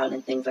figure it out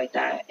and things like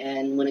that.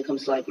 And when it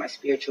comes to like my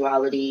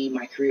spirituality,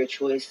 my career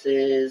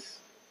choices,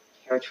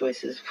 hair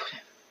choices,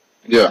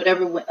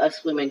 whatever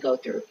us women go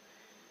through,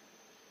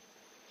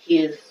 he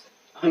is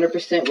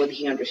 100%, whether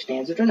he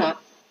understands it or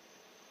not,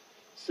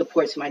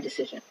 supports my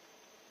decision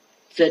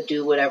to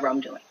do whatever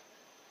I'm doing.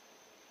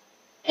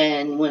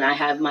 And when I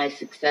have my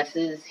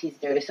successes, he's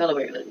there to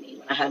celebrate with me.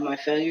 When I have my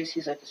failures,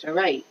 he's like, it's all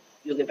right.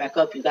 You'll get back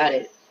up. You got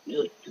it.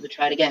 You could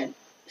try it again.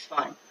 It's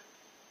fine.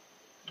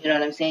 You know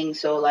what I'm saying?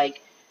 So,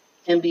 like,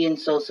 him being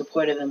so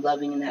supportive and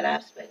loving in that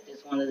aspect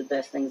is one of the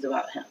best things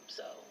about him.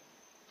 So,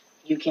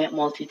 you can't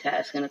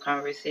multitask in a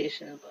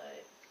conversation, but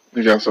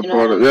you got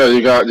support. Yeah,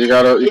 you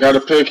gotta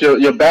pick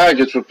your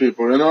baggage with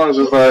people. It's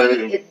just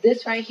like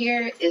this right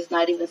here is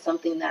not even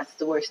something that's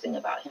the worst thing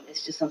about him.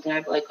 It's just something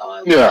I'd be like,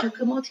 I wish I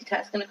could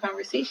multitask in a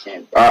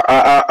conveation.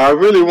 I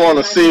really want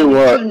to see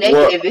what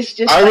it's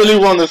just I really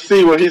want to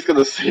see what he's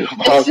gonna say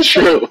about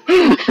you.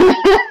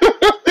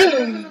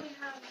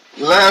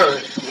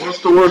 Larry, what's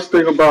the worst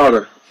thing about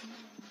her?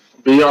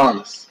 Be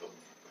honest.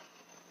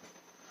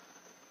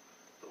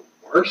 The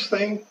worst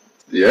thing?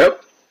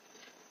 Yep.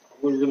 I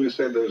wouldn't really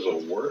say there's a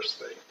worst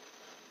thing.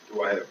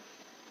 Do I have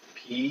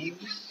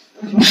peeves?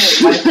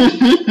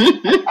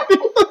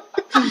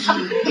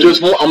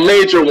 Just a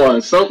major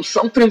one.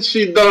 Something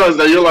she does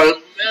that you're like,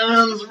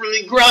 man, this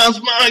really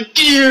grinds my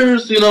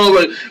gears.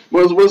 Like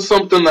what's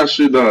something that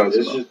she does?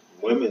 It's just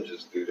women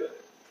just do that.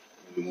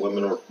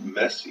 Women are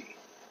messy.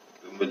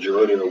 The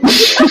majority of women.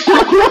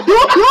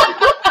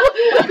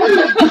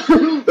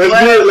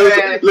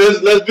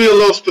 Let's be a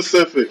little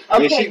specific. Okay. I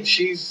mean,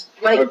 she's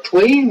a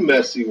clean,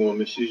 messy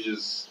woman. She's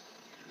just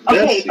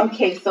messy.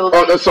 Okay. So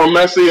so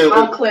messy.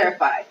 I'll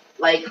clarify.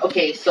 Like,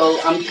 okay, so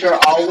I'm sure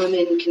all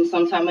women can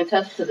sometimes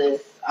attest to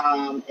this.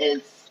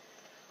 It's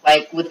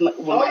like with my.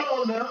 Hold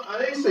on now,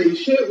 I ain't say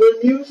shit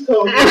when you was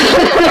talking.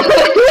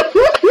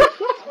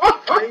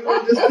 I ain't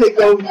gonna just take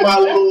over my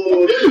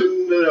little,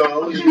 you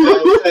know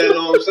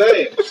what I'm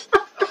saying?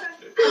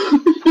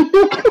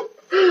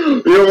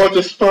 You don't want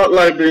the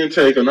spotlight being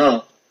taken,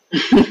 huh?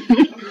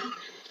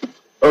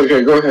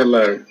 Okay, go ahead,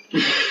 Larry.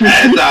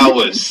 As I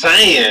was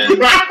saying,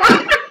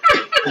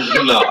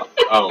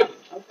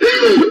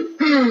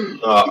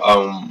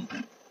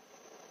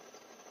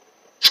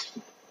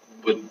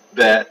 with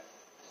that.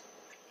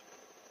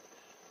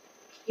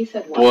 He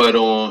said what?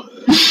 But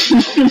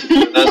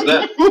that's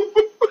that.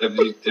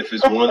 If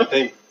it's one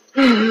thing.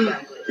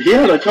 He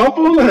had a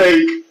couple,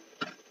 like,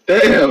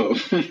 damn.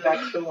 You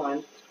asked for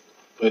one.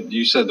 But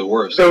you said the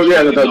worst. So,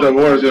 yeah, the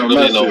worst.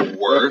 Really the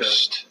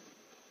worst.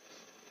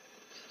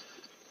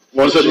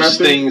 Okay. Was it just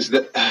messy? Things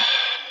that.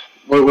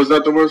 Wait, was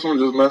that the worst one?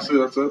 Just messy?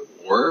 That's it.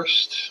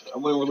 Worst? I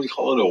wouldn't really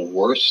call it a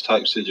worst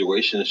type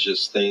situation. It's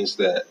just things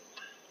that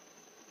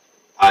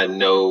I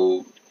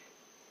know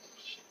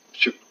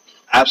she's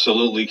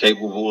absolutely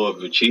capable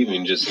of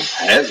achieving, just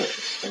hasn't.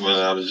 I mean,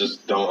 I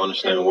just don't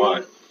understand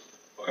why.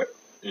 But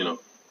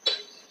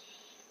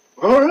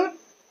All right.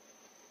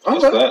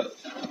 What's that?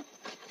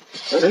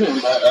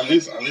 At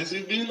least he's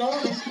being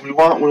honest. We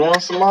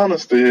want some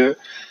honesty here.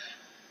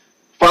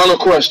 Final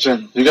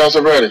question. You guys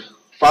are ready?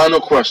 Final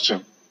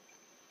question.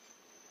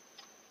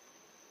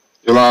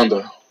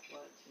 Yolanda,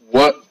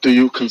 what do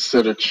you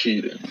consider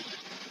cheating?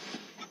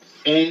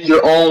 In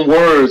your own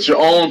words, your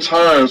own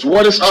terms.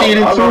 What is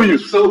cheating to you? I'm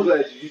so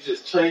glad you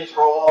just changed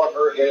all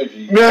her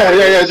energy. Yeah.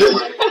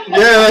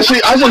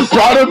 I just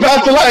brought her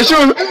back to life. She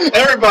was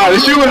everybody.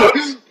 She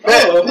was.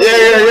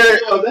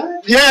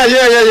 Yeah.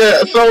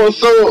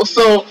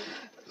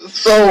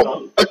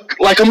 So,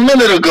 like a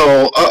minute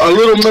ago, a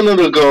little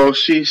minute ago,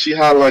 she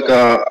had like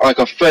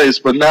a face,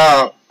 but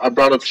now I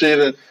brought up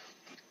cheating.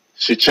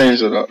 She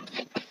changed it up.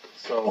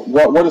 So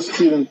what is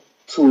cheating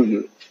to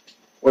you?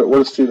 What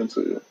is cheating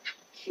to you?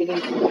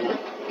 Cheating to me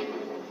is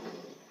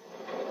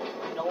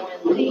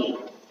knowingly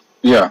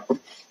Yeah.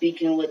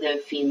 speaking with a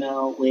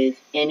female with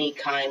any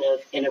kind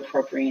of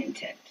inappropriate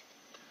intent.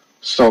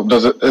 So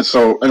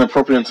so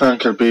inappropriate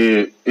intent could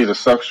be either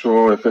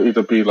sexual, it could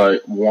either be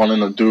like wanting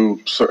to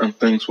do certain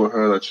things with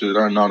her that you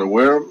are not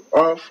aware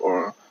of,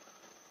 or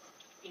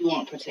You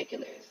want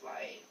particulars,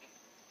 like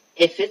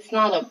if it's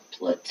not a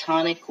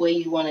platonic way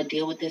you want to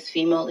deal with this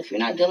female, if you're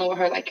not dealing with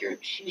her like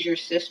she's your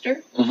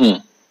sister,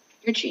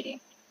 you're cheating.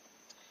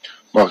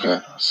 Okay.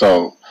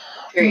 So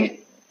Period.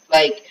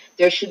 Like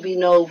there should be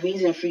no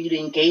reason for you to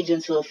engage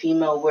into a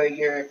female where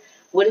you're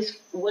what is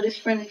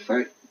friendly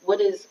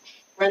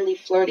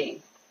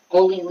flirting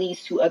only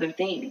leads to other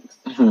things.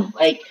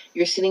 Like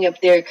you're sitting up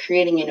there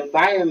creating an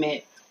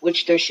environment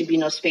which there should be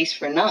no space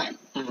for none.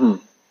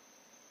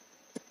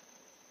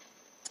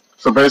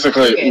 So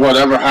basically,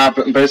 whatever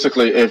happened,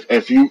 basically,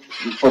 if you,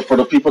 for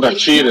the people that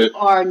cheated. You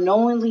are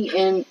knowingly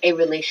in a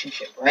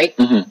relationship, right?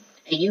 And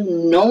you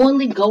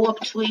knowingly go up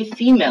to a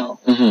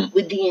female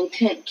with the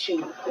intent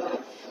to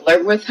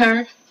flirt with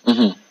her,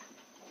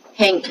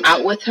 hang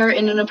out with her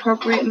in an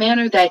appropriate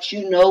manner that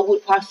you know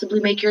would possibly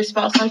make your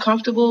spouse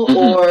uncomfortable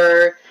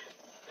or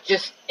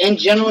just in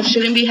general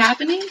shouldn't be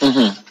happening.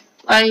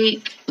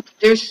 Like,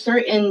 there's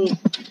certain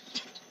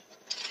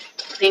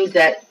things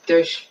that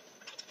there's...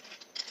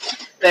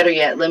 Better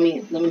yet, let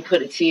me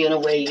put it to you in a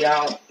way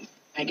y'all,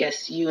 I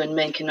guess you and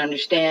men can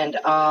understand.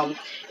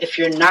 If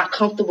you're not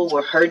comfortable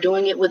with her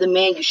doing it with a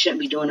man, you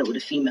shouldn't be doing it with a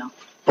female.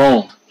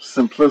 Boom.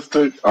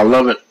 Simplistic. I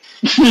love it.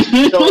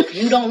 So if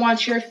you don't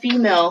want your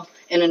female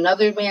in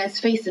another man's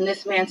face and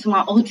this man to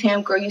my, oh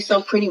damn girl, you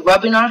so pretty,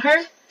 rubbing on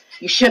her,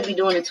 you shouldn't be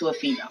doing it to a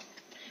female.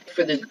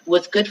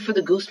 What's good for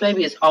the goose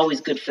baby is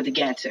always good for the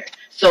gander.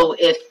 So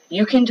if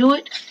you can do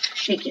it,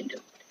 she can do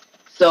it.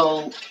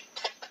 So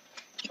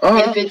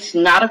if it's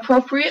not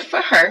appropriate for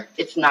her,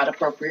 it's not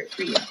appropriate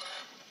for you.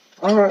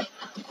 All right.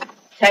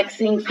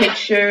 Texting,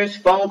 pictures,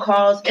 phone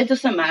calls, it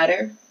doesn't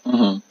matter.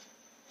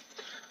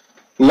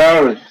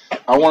 Larry,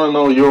 I want to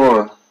know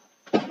your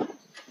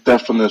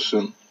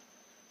definition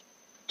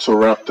to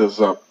wrap this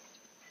up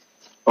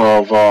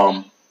of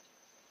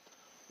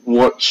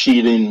what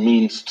cheating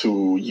means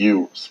to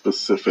you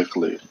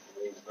specifically. It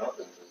means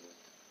nothing to me.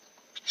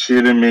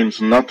 Cheating means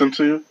nothing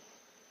to you?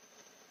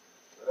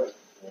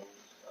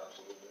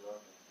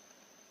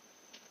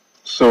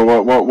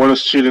 So what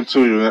is cheating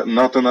to you?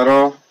 Nothing at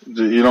all?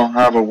 You don't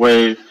have a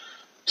way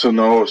to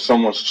know if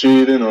someone's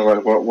cheating, or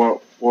like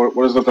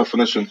what is the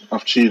definition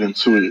of cheating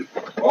to you?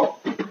 Well,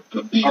 I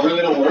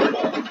really don't worry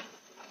about it.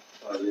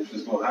 If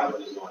it's gonna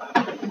happen, it's gonna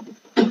happen.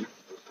 The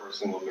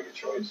person will make a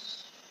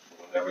choice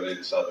whenever they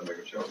decide to make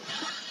a choice.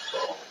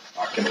 So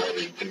I can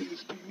only do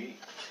this be me,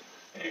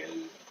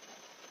 and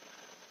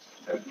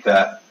if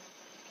that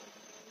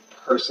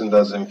person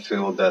doesn't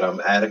feel that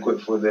I'm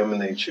adequate for them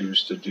and they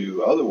choose to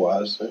do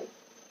otherwise, then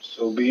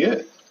so be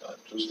it.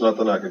 There's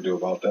nothing I can do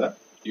about that.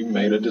 You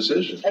made a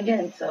decision.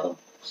 Again, so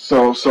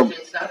if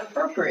it's not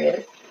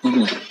appropriate.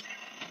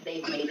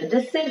 They've made a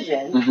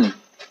decision.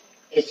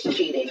 It's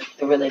cheating.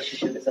 The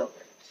relationship is over.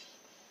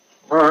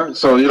 All right.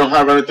 So you don't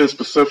have anything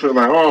specific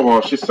like, oh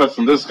well, she's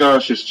texting this guy,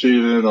 she's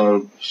cheating,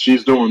 or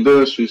she's doing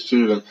this, she's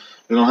cheating.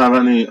 You don't have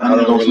any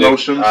of those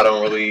notions. I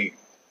don't really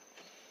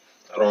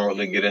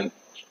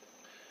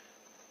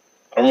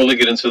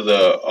get into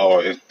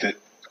the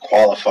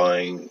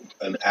qualifying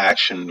an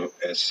action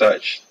as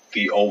such.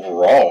 The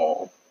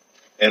overall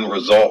end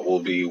result will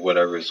be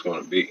whatever it's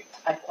going to be.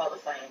 I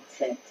qualify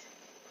intent.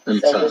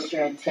 So what's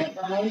your intent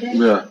behind it?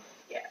 Yeah.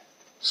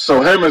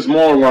 So him is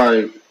more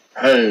like,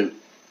 hey,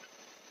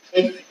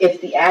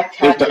 if the act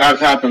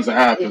happens, it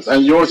happens.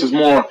 And yours is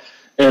more,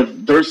 if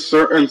there's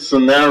certain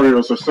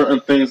scenarios or certain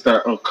things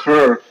that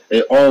occur,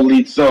 it all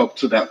leads up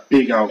to that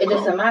big outcome. It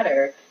doesn't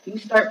matter. You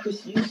start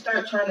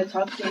trying to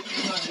talk to her,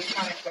 you're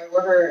trying to flirt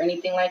with her or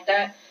anything like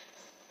that.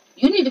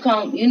 You need to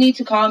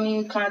call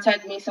me,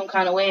 contact me some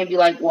kind of way and be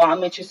like, well,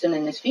 I'm interested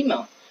in this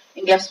female.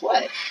 And guess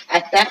what?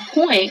 At that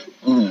point,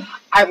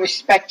 I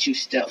respect you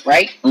still,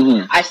 right?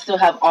 I still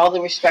have all the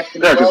respect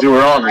in the world. Yeah, because you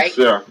were honest, right?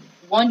 Yeah.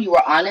 One, you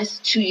were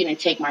honest. Two, you didn't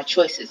take my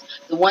choices.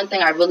 The one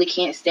thing I really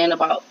can't stand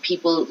about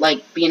people,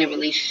 like being in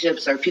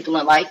relationships or people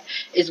in life,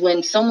 is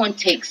when someone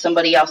takes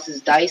somebody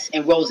else's dice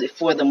and rolls it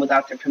for them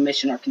without their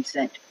permission or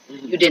consent.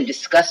 You didn't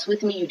discuss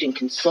with me. You didn't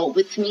consult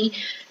with me.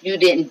 You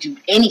didn't do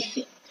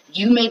anything.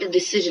 You made a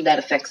decision that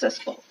affects us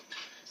both.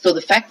 So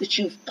the fact that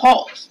you've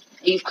paused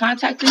and you've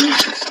contacted me,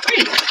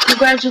 great.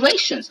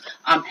 Congratulations.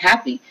 I'm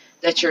happy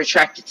that you're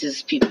attracted to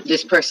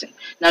this person.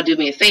 Now do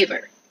me a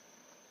favor.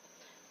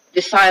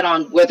 Decide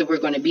on whether we're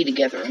going to be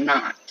together or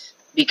not.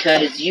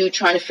 Because you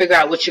trying to figure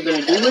out what you're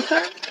going to do with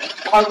her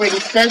already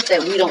says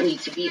that we don't need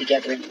to be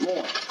together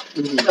anymore.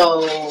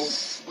 So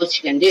what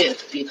you going to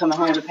do? You coming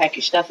home to pack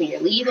your stuff and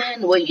you're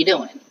leaving? What are you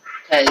doing?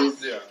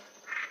 Because... Yeah.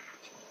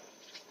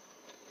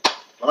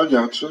 I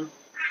got you.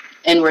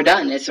 And we're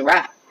done. It's a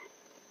wrap.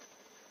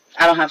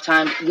 I don't have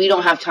time. We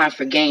don't have time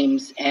for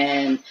games.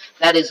 And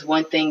that is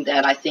one thing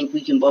that I think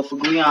we can both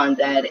agree on,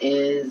 that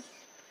is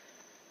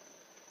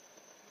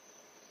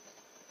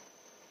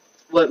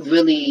what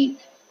really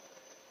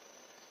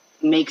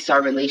makes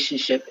our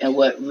relationship and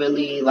what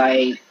really,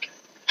 like,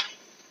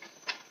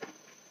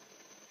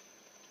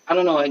 I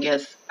don't know, I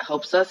guess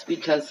helps us,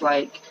 because,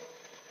 like,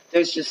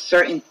 there's just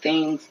certain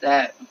things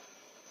that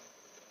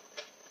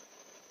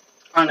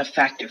aren't a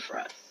factor for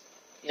us.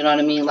 You know what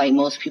I mean? Like,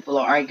 most people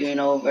are arguing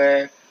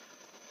over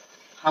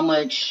how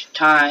much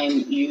time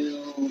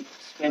you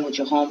spend with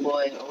your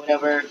homeboy or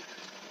whatever.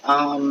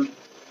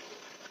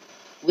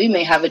 We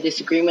may have a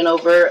disagreement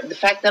over the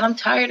fact that I'm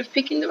tired of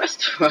picking the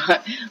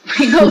restaurant.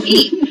 We go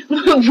eat.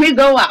 We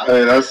go out.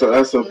 Hey, that's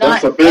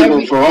a big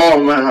one for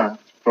all men.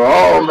 For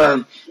all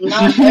men.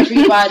 Not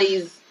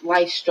everybody's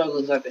life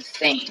struggles are the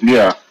same.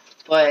 Yeah.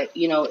 But,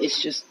 you know,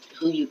 it's just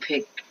who you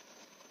pick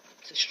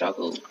to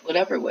struggle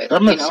whatever with.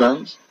 That makes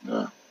sense.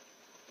 Yeah.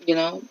 You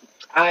know,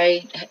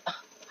 I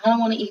don't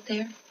want to eat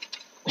there.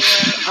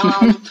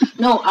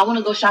 No, I want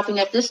to go shopping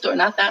at this store,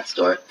 not that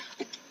store.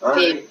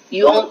 Babe,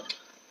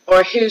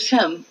 or here's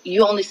him.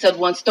 You only said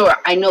one store.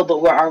 I know,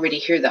 but we're already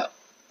here though.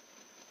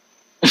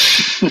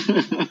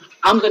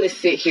 I'm gonna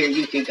sit here.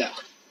 You can go.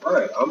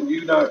 Right.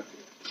 You're not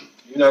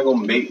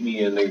gonna make me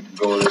into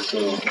going to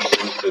some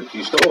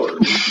 50 stores.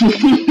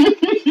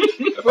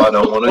 If I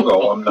don't want to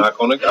go, I'm not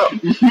gonna go.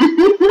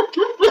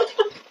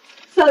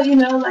 So, you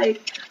know,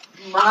 like,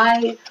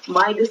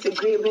 my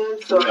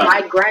disagreements or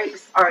my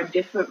gripes are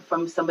different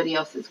from somebody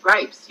else's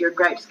gripes. Your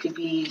gripes could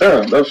be,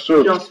 yeah, that's true.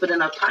 You don't spend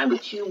enough time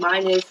with you.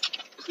 Mine is,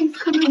 please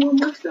come in one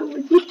more show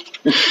with me.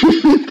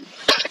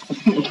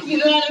 You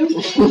know what I'm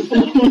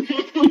saying?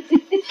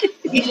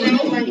 You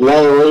know, like,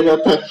 Laura, you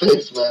got that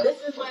face, man.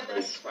 This is my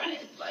best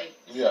friend. Like,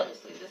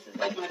 seriously, this is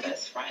like my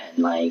best friend.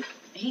 Like,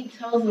 he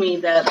tells me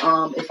that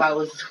if I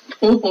was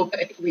a boy,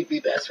 we'd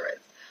be best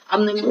friends.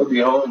 We'll be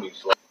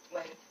homies.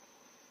 Like,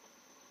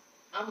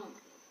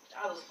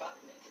 I was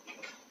fucking into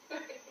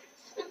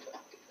you.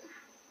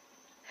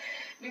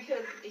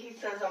 Because he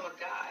says I'm a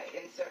guy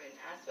in certain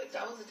aspects.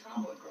 I was a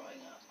tomboy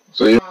growing up.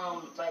 So you,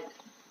 like,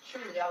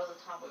 truly, I was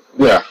a tomboy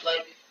growing up. yeah.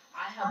 Like,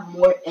 I have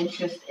more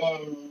interest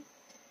in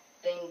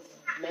things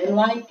men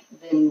like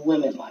than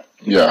women like.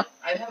 Yeah.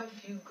 I have a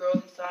few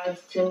girly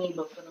sides to me,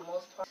 but for the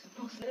most part, it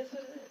is what it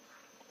is.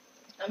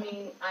 I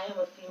mean, I am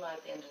a female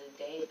at the end of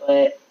the day,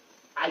 but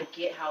I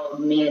get how a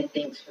man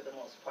thinks for the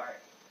most part.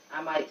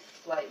 I might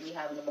slightly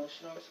have an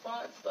emotional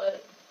response,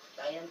 but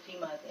I am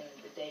female at the end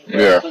of the day. But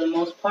yeah. For the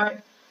most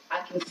part,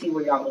 I can see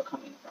where y'all are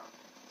coming from.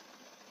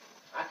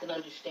 I can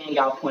understand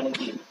y'all point of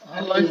view.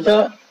 I like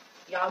that.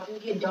 Y'all do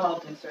get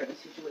dogged in certain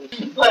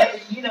situations. But,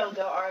 you know,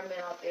 there are men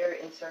out there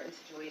in certain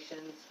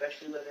situations,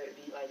 especially whether it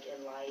be, like,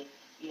 in life,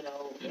 you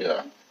know,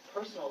 in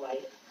personal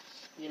life,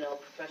 you know,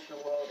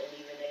 professional world, and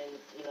even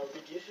in, you know, the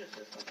judicial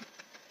system.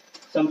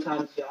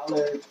 Sometimes y'all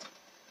are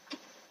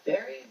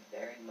very,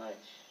 very much,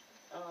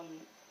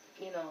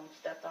 you know,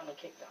 stepped on and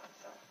kicked on.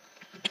 So.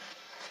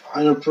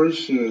 I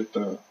appreciate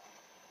that.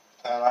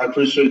 And I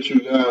appreciate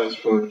you guys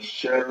for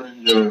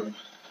sharing your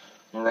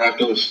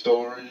miraculous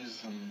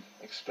stories and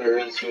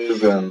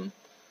experiences, and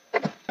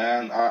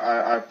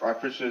I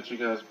appreciate you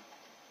guys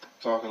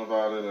talking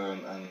about it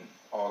and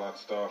all that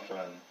stuff,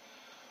 and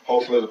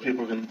hopefully the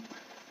people can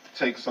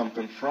take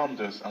something from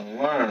this and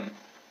learn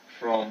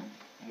from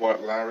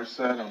what Larry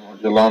said and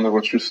what Yolanda,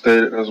 what you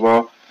stated as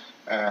well,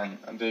 and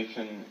they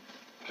can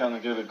kind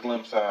of get a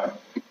glimpse at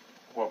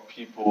what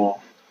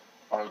people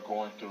are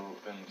going through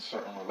in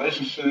certain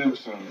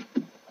relationships and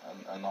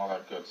all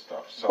that good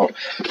stuff. So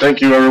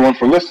thank you everyone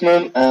for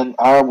listening, and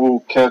I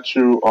will catch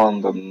you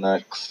on the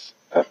next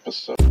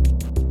episode.